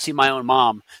 Although I have seen my own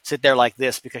mom sit there like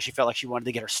this because she felt like she wanted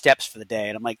to get her steps for the day.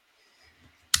 And I'm like,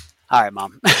 all right,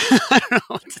 Mom. I don't know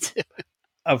what to do.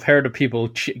 I've heard of people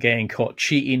getting caught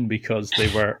cheating because they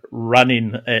were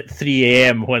running at 3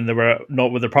 a.m. when they were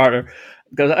not with their partner.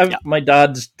 Because my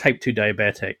dad's type 2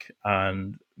 diabetic,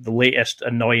 and the latest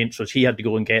annoyance was he had to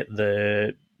go and get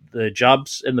the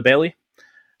jabs in the belly.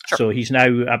 Sure. So he's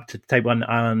now up to type 1,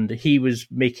 and he was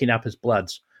making up his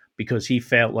bloods because he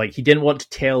felt like he didn't want to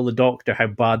tell the doctor how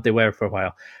bad they were for a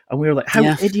while. And we were like, how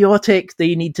idiotic,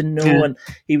 they need to know. Yeah. And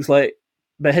he was like,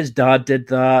 but his dad did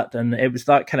that, and it was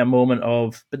that kind of moment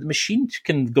of, but the machine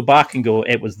can go back and go,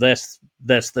 it was this,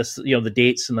 the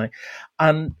dates, and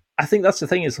I think that's the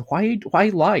thing is, why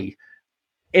lie?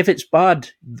 If it's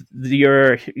bad,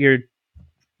 your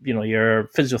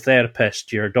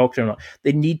physiotherapist, your doctor,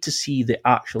 they need to see the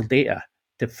actual data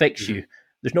to fix you.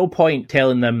 There's no point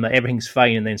telling them that everything's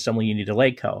fine and then suddenly you need a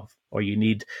leg cut off or you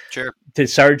need to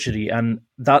surgery. And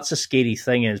that's a scary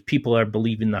thing, is people are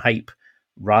believing the hype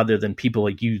rather than people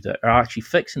like you that are actually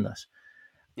fixing this.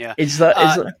 Yeah. Is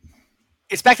that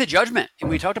it's back to judgment, and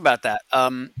we talked about that.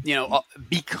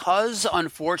 Because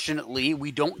unfortunately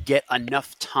we don't get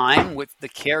enough time with the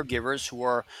caregivers who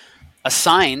are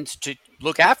assigned to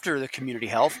look after the community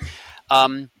health.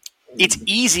 It's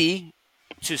easy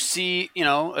to see,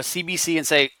 a CBC and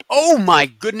say, "Oh my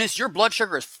goodness, your blood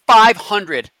sugar is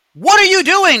 500. What are you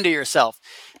doing to yourself?"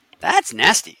 That's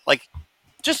nasty. Like,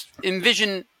 just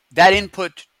envision that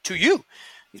input to you.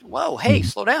 Whoa, hey,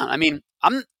 slow down. I mean,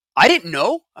 I didn't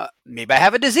know. Maybe I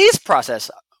have a disease process.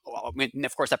 Well, I mean,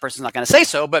 of course, that person's not going to say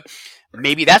so, but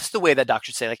maybe that's the way that doctors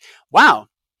should say, like, wow,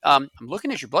 I'm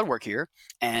looking at your blood work here,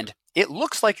 and it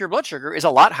looks like your blood sugar is a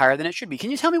lot higher than it should be.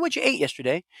 Can you tell me what you ate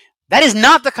yesterday? That is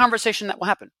not the conversation that will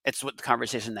happen. It's what the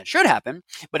conversation that should happen,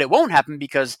 but it won't happen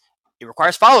because it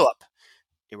requires follow-up.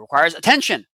 It requires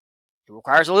attention. It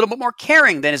requires a little bit more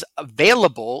caring than is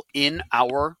available in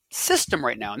our system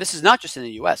right now. And this is not just in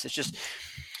the U.S. It's just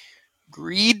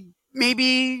greed,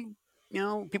 maybe.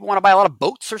 People want to buy a lot of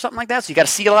boats or something like that. So you got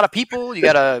to see a lot of people. You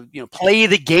got to, play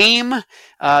the game,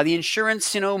 the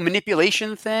insurance,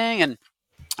 manipulation thing. And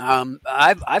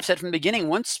I've said from the beginning,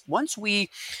 once we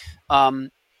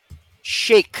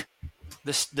shake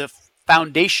the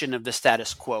foundation of the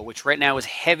status quo, which right now is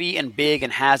heavy and big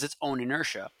and has its own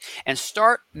inertia, and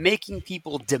start making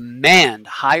people demand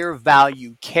higher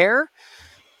value care,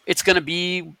 it's going to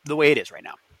be the way it is right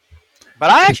now. But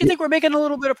I actually think we're making a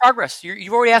little bit of progress.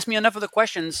 You've already asked me enough of the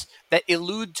questions that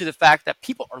allude to the fact that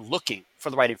people are looking for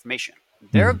the right information.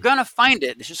 They're going to find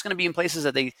it. It's just going to be in places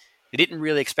that they didn't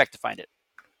really expect to find it.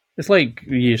 It's like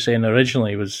you were saying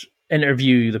originally, was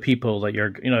interview the people that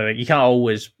you can't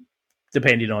always,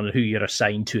 depending on who you're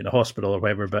assigned to in a hospital or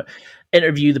whatever, but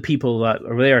interview the people that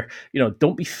are there.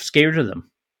 Don't be scared of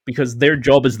them, because their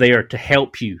job is there to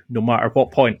help you no matter what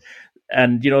point.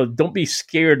 And, don't be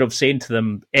scared of saying to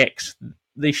them X.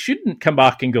 They shouldn't come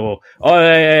back and go, oh,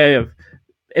 yeah.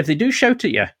 If they do shout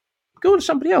at you, go to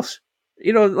somebody else.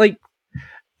 Like,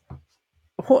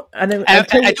 what? And then,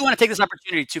 I do want to take this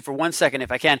opportunity too, for 1 second,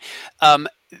 if I can. As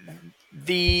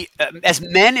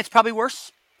men, it's probably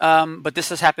worse. but this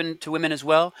has happened to women as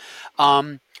well.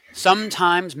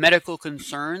 Sometimes medical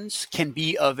concerns can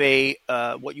be of a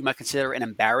what you might consider an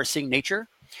embarrassing nature.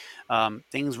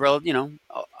 Things,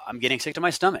 I'm getting sick to my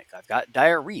stomach. I've got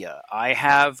diarrhea. I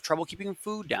have trouble keeping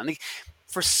food down.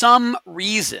 For some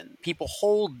reason, people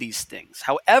hold these things.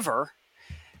 However,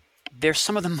 they're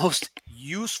some of the most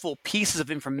useful pieces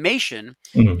of information.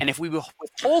 And if we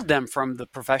withhold them from the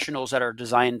professionals that are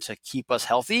designed to keep us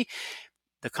healthy,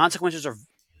 the consequences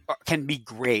can be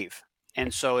grave.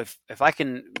 And so if I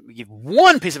can give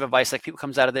one piece of advice that people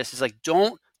comes out of this, is like,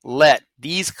 don't let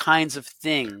these kinds of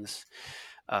things,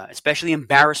 especially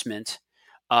embarrassment,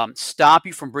 stop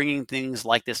you from bringing things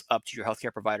like this up to your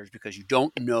healthcare providers, because you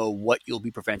don't know what you'll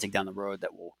be preventing down the road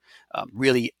that will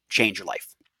really change your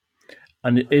life.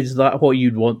 And is that what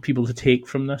you'd want people to take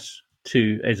from this?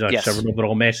 As Yes. an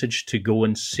overall message, to go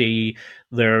and see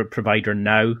their provider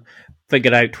now,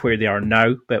 figure out where they are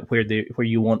now, but where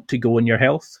you want to go in your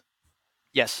health?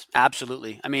 Yes,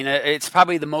 absolutely. I mean, it's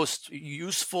probably the most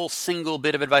useful single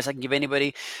bit of advice I can give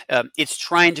anybody. It's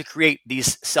trying to create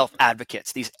these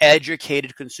self-advocates, these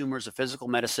educated consumers of physical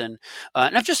medicine,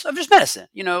 and of just medicine.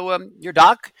 Your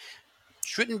doc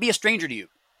shouldn't be a stranger to you.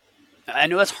 I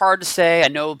know that's hard to say. I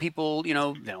know people, they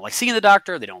don't like seeing the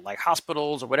doctor, they don't like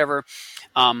hospitals or whatever.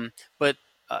 But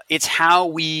it's how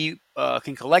we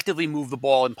can collectively move the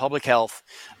ball in public health,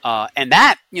 and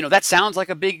that sounds like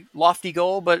a big lofty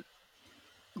goal, but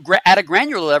at a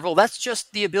granular level, that's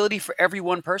just the ability for every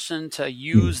one person to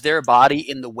use their body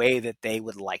in the way that they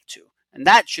would like to. And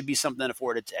that should be something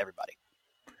afforded to everybody.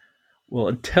 Well,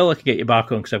 until I can get you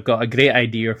back on, because I've got a great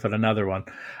idea for another one.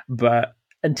 But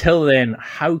until then,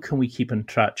 how can we keep in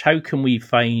touch? How can we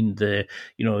find the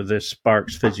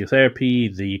Sparks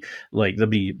Physiotherapy, the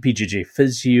BJJ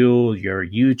Physio, your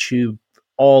YouTube,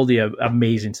 all the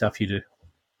amazing stuff you do?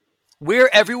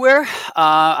 We're everywhere.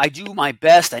 I do my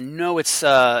best. I know it's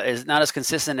not as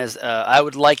consistent as I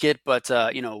would like it, but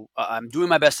I'm doing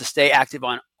my best to stay active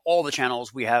on all the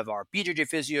channels. We have our BJJ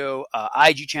Physio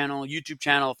IG channel, YouTube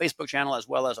channel, Facebook channel, as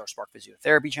well as our Spark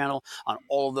Physiotherapy channel on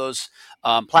all of those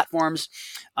platforms.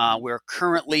 We're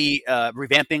currently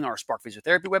revamping our Spark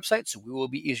Physiotherapy website, so we will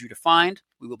be easier to find.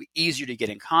 We will be easier to get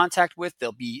in contact with.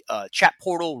 There'll be a chat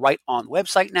portal right on the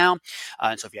website now.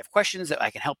 And so if you have questions that I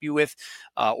can help you with,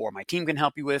 or my team can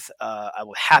help you with, I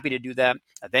will be happy to do that.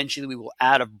 Eventually, we will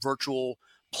add a virtual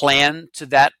plan to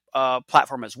that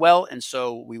platform as well. And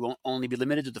so we won't only be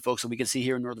limited to the folks that we can see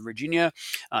here in Northern Virginia.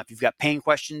 If you've got pain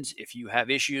questions, if you have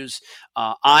issues,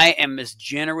 I am as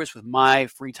generous with my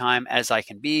free time as I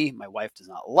can be. My wife does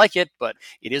not like it, but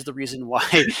it is the reason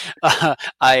why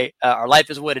our life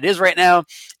is what it is right now.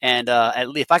 And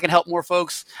if I can help more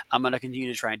folks, I'm going to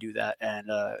continue to try and do that and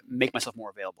make myself more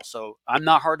available. So I'm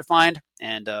not hard to find,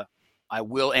 and I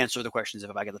will answer the questions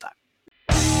if I get the time.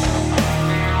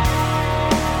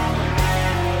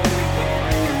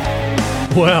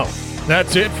 Well,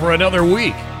 that's it for another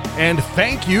week, and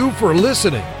thank you for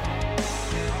listening.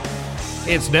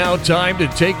 It's now time to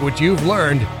take what you've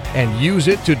learned and use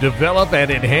it to develop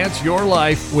and enhance your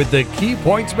life with the key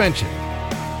points mentioned.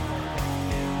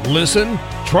 Listen,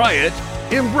 try it,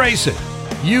 embrace it,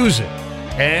 use it,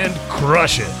 and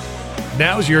crush it.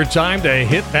 Now's your time to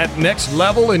hit that next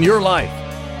level in your life.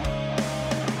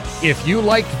 If you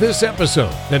liked this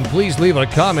episode, then please leave a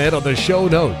comment on the show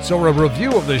notes or a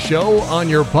review of the show on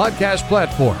your podcast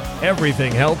platform.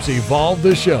 Everything helps evolve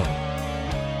the show.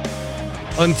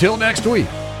 Until next week,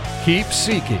 keep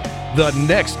seeking the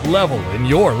next level in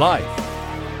your life.